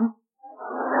warm.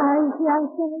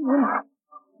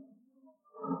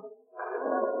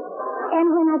 And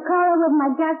when I call her with my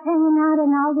guts hanging out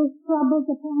and all this trouble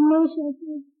upon me, she'll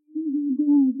say, you're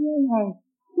doing it your way.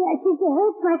 Yeah, she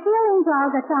hurts my feelings all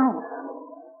the time.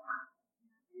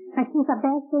 But she's the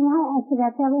best thing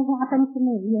that's ever happened to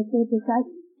me, you see, because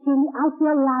I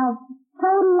feel love,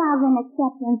 total love and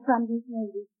acceptance from this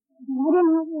lady. And I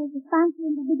didn't have her as a sponsor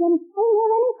in the beginning. I didn't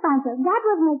have any sponsor. God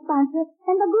was my sponsor,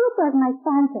 and the group was my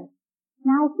sponsor.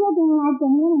 Now, I still didn't like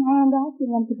them in, and I ended up asking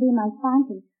them to be my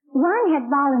sponsor. One had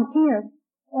volunteered,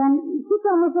 and she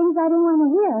told me things I didn't want to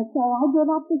hear, so I gave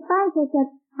up the sponsor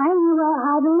because I knew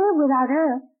how to live without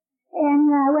her. And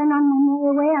I went on my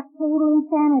merry way of total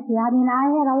insanity. I mean, I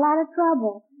had a lot of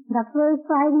trouble the first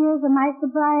 5 years of my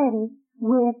sobriety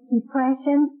with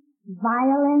depression,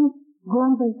 violence,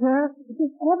 going berserk,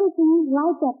 just everything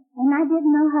like that. And I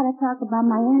didn't know how to talk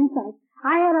about my insides.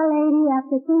 I had a lady,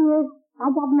 after 2 years, I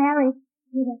got married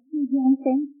with a huge young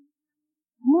thing.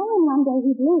 Knowing one day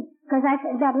he'd leave, because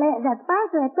that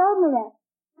sponsor had told me that.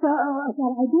 So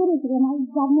what I did is when I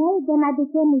got married, then I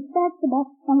became respectable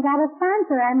and got a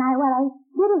sponsor. And what I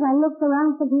did is I looked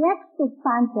around for the extra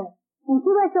sponsor. And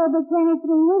she was sober 23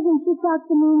 years, and she talked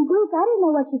to me in Greek. I didn't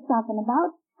know what she's talking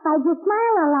about. I just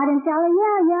smile a lot and tell her,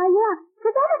 yeah.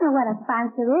 Because I don't know what a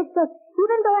sponsor is. So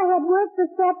even though I had worked the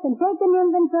steps and taken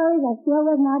inventories, I still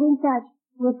was not in touch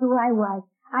with who I was.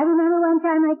 I remember one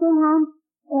time I came home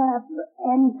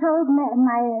and told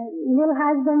my little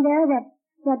husband there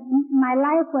that my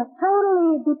life was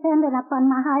totally dependent upon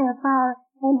my higher power.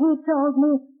 And he told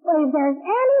me, well, if there's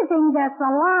anything that's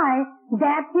a lie,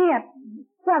 that's it.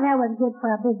 Well, that was good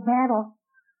for a big battle.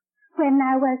 When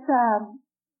I was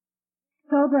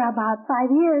sober about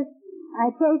 5 years,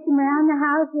 I chased him around the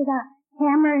house with a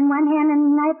hammer in one hand and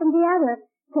a knife in the other,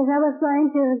 because I was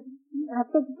going to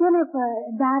fix dinner for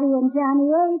Dottie and Johnny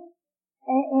H.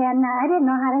 And I didn't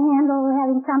know how to handle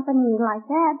having company like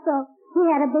that, so he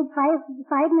had a big fight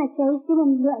and I chased him,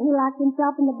 and he locked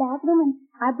himself in the bathroom, and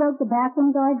I broke the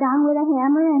bathroom door down with a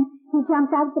hammer, and he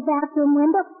jumped out the bathroom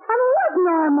window. I mean, it was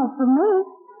normal for me.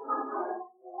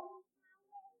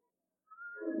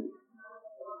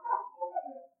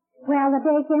 Well, the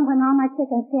day came when all my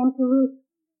chickens came to roost.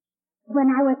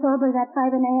 When I was sober that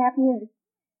 5.5 years,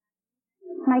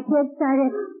 my kids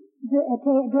started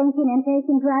drinking and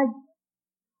taking drugs.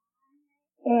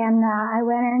 And I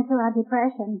went into a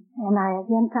depression, and I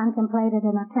again contemplated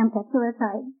an attempt at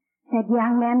suicide. That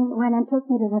young man went and took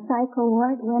me to the psycho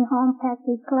ward, went home, packed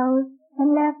his clothes,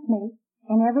 and left me.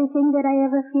 And everything that I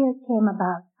ever feared came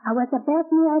about. I was the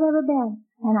best me I'd ever been,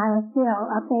 and I was still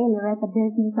a failure at the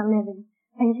business of living.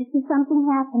 And you see, something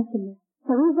happened to me.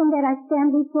 The reason that I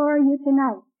stand before you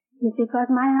tonight is because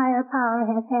my higher power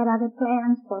has had other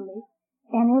plans for me.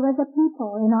 And it was the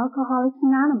people in Alcoholics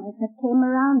Anonymous that came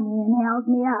around me and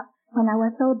held me up when I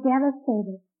was so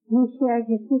devastated. You shared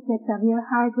your secrets of your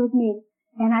heart with me,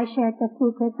 and I shared the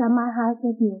secrets of my heart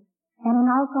with you. And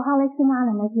in Alcoholics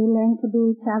Anonymous, we learned to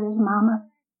be each other's mama.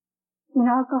 In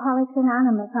Alcoholics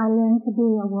Anonymous, I learned to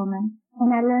be a woman,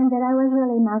 and I learned that I was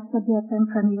really not so different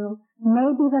from you.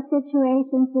 Maybe the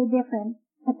situations were different,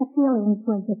 but the feelings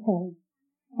were the same.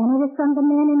 And it is from the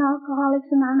men in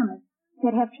Alcoholics Anonymous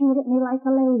that have treated me like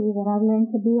a lady that I've learned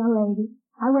to be a lady.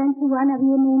 I went to one of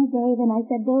you named Dave, and I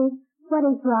said, Dave, what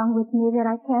is wrong with me that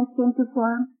I can't seem to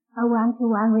form a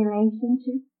one-to-one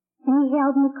relationship? And he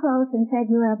held me close and said,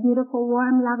 you're a beautiful,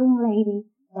 warm, loving lady,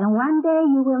 and one day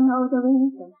you will know the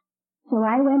reason. So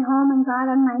I went home and got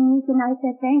on my knees, and I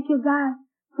said, thank you, God,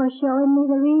 for showing me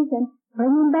the reason. Bring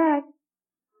him back.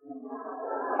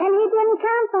 And he didn't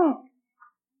come back.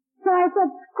 So I said,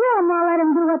 screw him, I'll let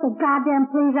him do what the goddamn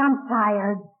please, I'm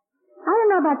tired. I don't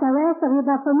know about the rest of you,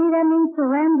 but for me that means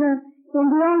surrender in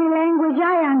the only language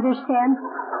I understand.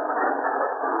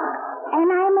 And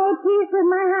I made peace with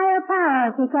my higher power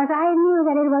because I knew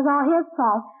that it was all his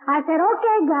fault. I said,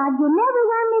 okay, God, you never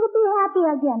want me to be happy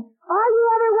again. All you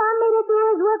ever want me to do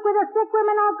is work with a sick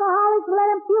women alcoholics and let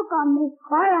them puke on me.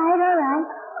 All right.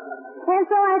 And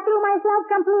so I threw myself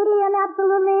completely and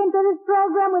absolutely into this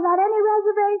program without any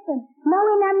reservation,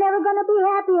 knowing I'm never going to be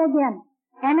happy again.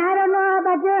 And I don't know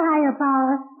about your higher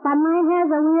power, but mine has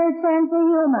a weird sense of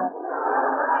humor.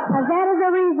 Because that is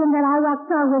the reason that I walk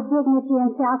so with dignity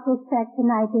and self-respect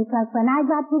tonight, because when I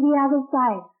got to the other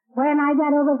side, when I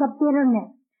got over the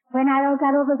bitterness, when I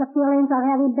got over the feelings of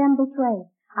having been betrayed,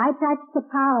 I touched the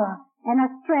power and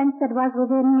a strength that was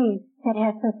within me that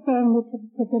has sustained me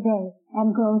to today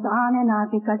and goes on and on.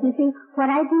 Because you see, what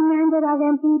I demanded of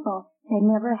them people, they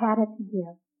never had it to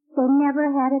give. They never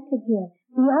had it to give.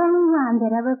 The only one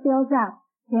that ever fills up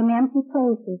them empty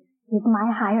places is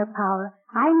my higher power.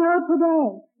 I know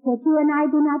today that you and I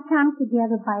do not come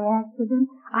together by accident.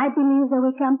 I believe that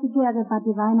we come together by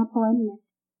divine appointment.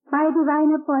 By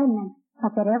divine appointment.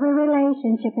 But that every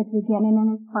relationship is beginning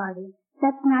and is parting.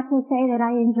 That's not to say that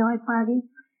I enjoy partings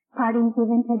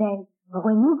even today. But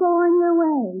when you go on your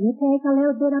way, you take a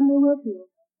little bit of me with you,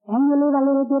 and you leave a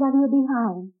little bit of you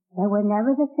behind. That we're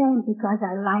never the same because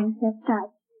our lives have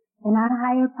touched. And our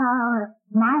higher power,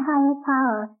 my higher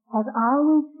power, has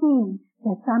always seen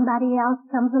that somebody else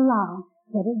comes along,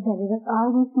 that it is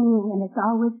always new and it's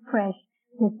always fresh,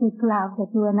 this love that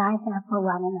you and I have for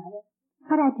one another.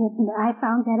 But I didn't. I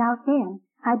found that out then.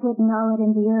 I didn't know it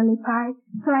in the early part,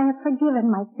 so I have forgiven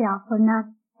myself for not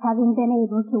having been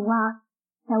able to walk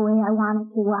the way I wanted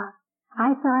to walk.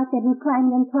 I thought that you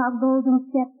climbed them 12 golden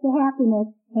steps to happiness,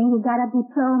 and you got a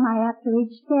diploma after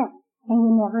each step, and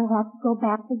you never had to go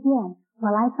back again.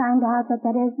 Well, I found out that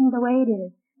that isn't the way it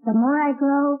is. The more I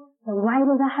grow, the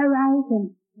wider the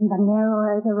horizon, and the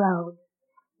narrower the road.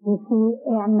 You see,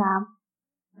 and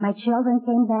my children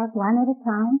came back one at a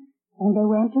time, and they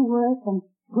went to work and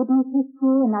put me to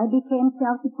school, and I became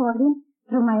self-supporting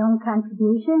through my own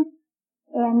contributions.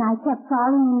 And I kept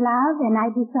falling in love, and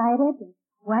I decided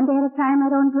one day at a time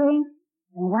I don't drink,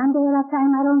 and one day at a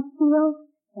time I don't steal,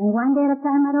 and one day at a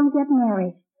time I don't get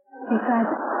married.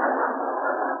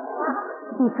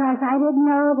 Because I didn't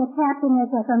know that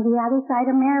happiness was on the other side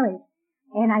of marriage.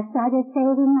 And I started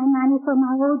saving my money for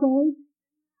my old age.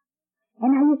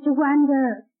 And I used to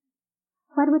wonder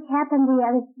what would happen the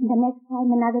next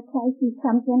time another crisis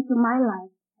comes into my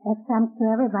life, as comes to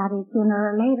everybody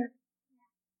sooner or later.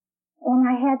 And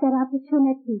I had that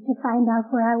opportunity to find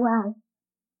out where I was.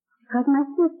 Because my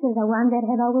sister, the one that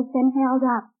had always been held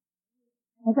up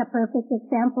as a perfect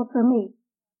example for me,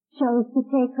 chose to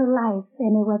take her life,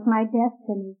 and it was my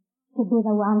destiny to be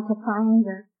the one to find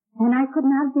her. And I could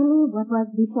not believe what was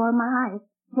before my eyes.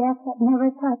 Death had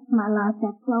never touched my life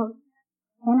that close.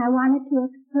 And I wanted to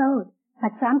explode.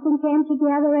 But something came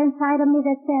together inside of me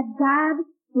that said, God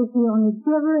is the only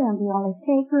giver and the only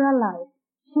taker of life.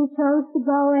 She chose to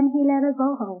go, and he let her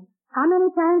go home. How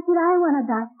many times did I want to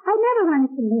die? I never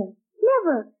wanted to live.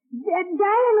 Never.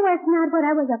 Dying was not what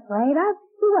I was afraid of.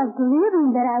 It was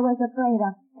living that I was afraid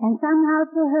of. And somehow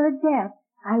through her death,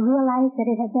 I realized that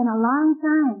it had been a long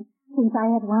time since I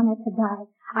had wanted to die.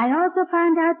 I also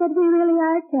found out that we really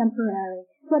are temporary.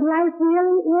 That life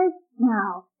really is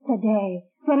now, today.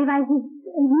 That if I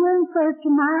yearn for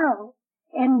tomorrow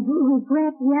and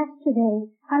regret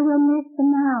yesterday, I will miss the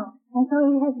now. And so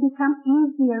it has become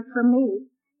easier for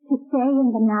me to stay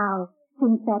in the now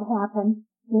since that happened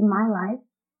in my life.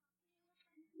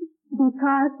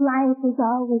 Because life is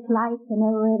always light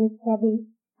whenever it is heavy,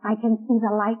 I can see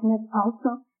the lightness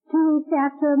also. 2 weeks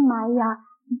after my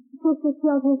sister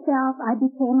killed herself, I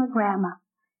became a grandma.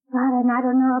 God, and I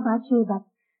don't know about you, but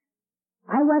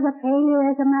I was a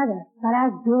failure as a mother, but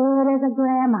as good as a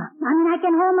grandma. I mean, I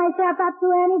can hold myself up to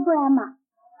any grandma.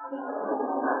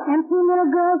 And 2 little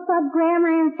girls thought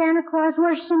Grandma and Santa Claus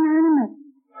were synonymous.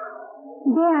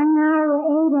 They are now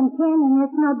 8 and 10, and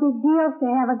it's no big deal to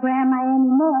have a grandma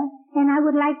anymore. And I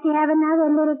would like to have another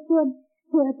little kid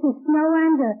to snow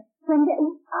under.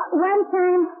 One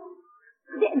time,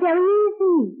 they're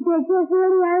easy. They just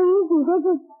really are easy. They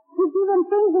just give them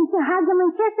things and to hug them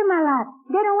and kiss them a lot.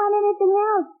 They don't want anything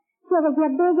else, so they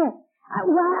get bigger.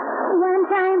 One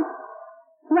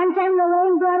time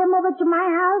Lorraine brought them over to my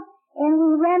house, and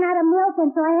we ran out of milk,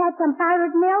 and so I had some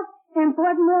powdered milk and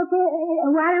poured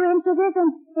water into this,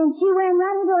 and she went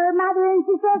running to her mother, and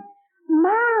she said,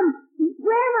 Mom,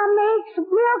 Grandma makes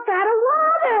milk out of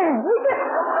water.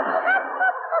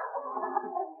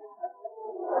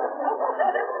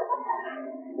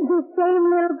 The same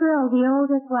little girl, the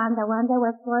oldest one, the one that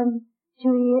was born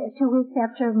 2 weeks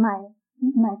after my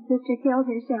sister killed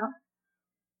herself,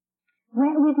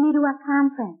 went with me to a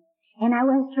conference. And I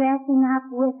was dressing up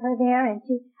with her there, and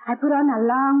I put on a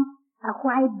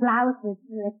white blouse with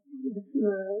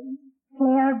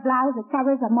flare blouse that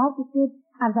covers a multitude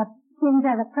of the things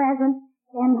of the present,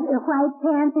 and white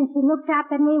pants, and she looked up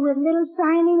at me with little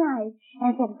shining eyes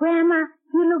and said, Grandma,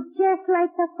 you look just like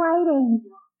the white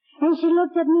angel. And she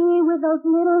looked at me with those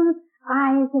little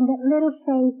eyes and that little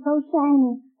face so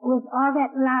shiny with all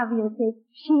that love, you see.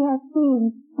 She has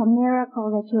seen the miracle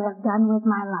that you have done with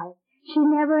my life. She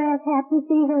never has had to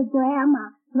see her grandma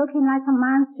looking like a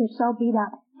monster so beat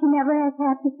up. She never has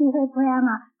had to see her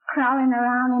grandma crawling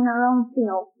around in her own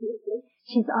filth, you see.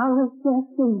 She's always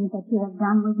just seen what you have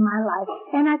done with my life.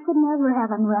 And I could never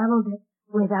have unraveled it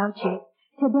without you.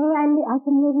 Today I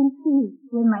can live in peace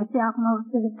with myself most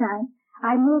of the time.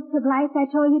 I moved to Blythe. I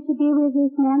told you to be with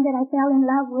this man that I fell in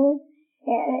love with.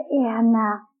 And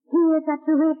he is a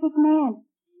terrific man.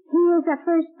 He is the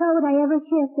first toad I ever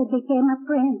kissed that became a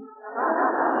prince.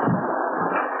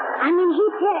 I mean, he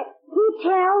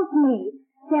tells me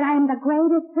that I am the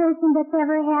greatest person that's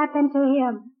ever happened to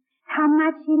him. How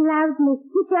much he loves me.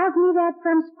 He tells me that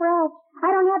from scratch. I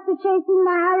don't have to chase him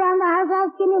around the house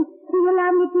asking him, do you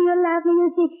love me, do you love me? You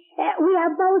see, we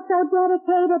are both so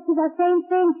dedicated to the same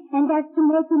thing, and that's to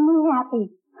making me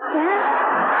happy.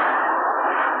 Yeah?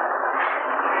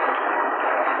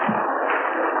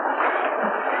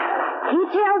 He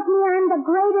tells me I'm the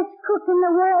greatest cook in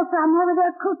the world, so I'm over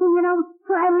there cooking, you know.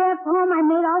 So I left home. I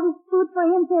made all this food for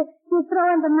him to throw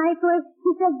in the microwave.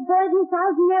 He says, Bertie's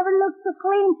house never looks so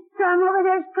clean, so I'm over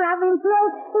there scrubbing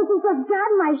clothes. And he says,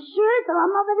 God, my shirt, so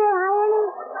I'm over there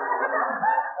ironing.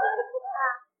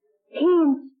 He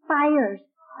inspires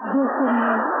this in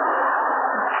me.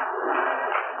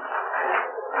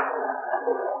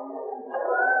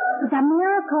 The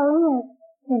miracle is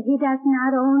that he does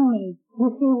not own me. You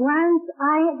see, once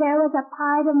there was a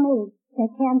part of me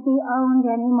that can't be owned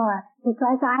anymore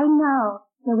because I know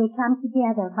that we come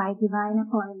together by divine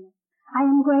appointment. I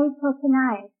am grateful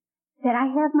tonight that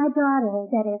I have my daughter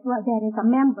that is a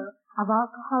member of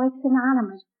Alcoholics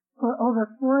Anonymous for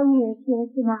over 4 years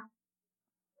here tonight.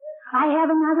 I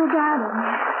have another daughter.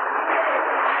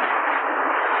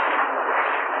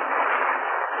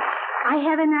 I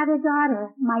have another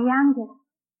daughter, my youngest,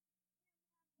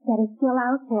 that is still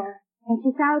out there. And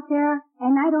she's out there,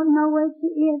 and I don't know where she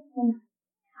is tonight.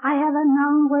 I haven't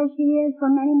known where she is for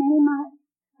many, many months.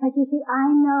 But you see, I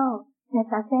know that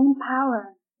the same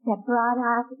power that brought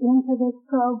us into this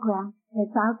program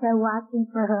is out there watching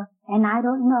for her. And I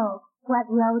don't know what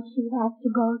road she has to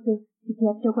go to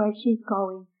get to where she's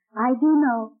going. I do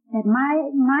know that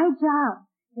my job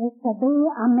is to be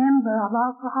a member of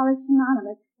Alcoholics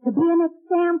Anonymous, to be an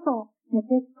example that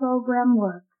this program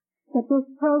works. That this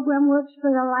program works for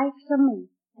the likes of me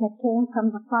that came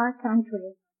from the far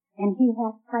country, and he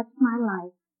has touched my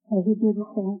life. May he do the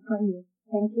same for you.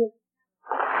 Thank you.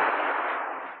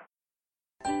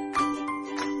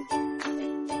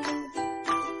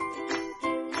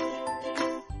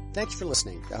 Thanks for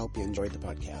listening. I hope you enjoyed the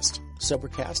podcast.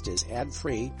 Sobercast is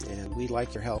ad-free, and we'd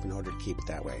like your help in order to keep it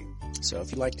that way. So if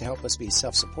you'd like to help us be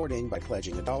self-supporting by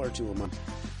pledging $1 or $2 a month,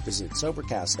 visit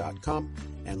Sobercast.com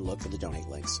and look for the donate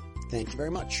links. Thank you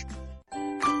very much.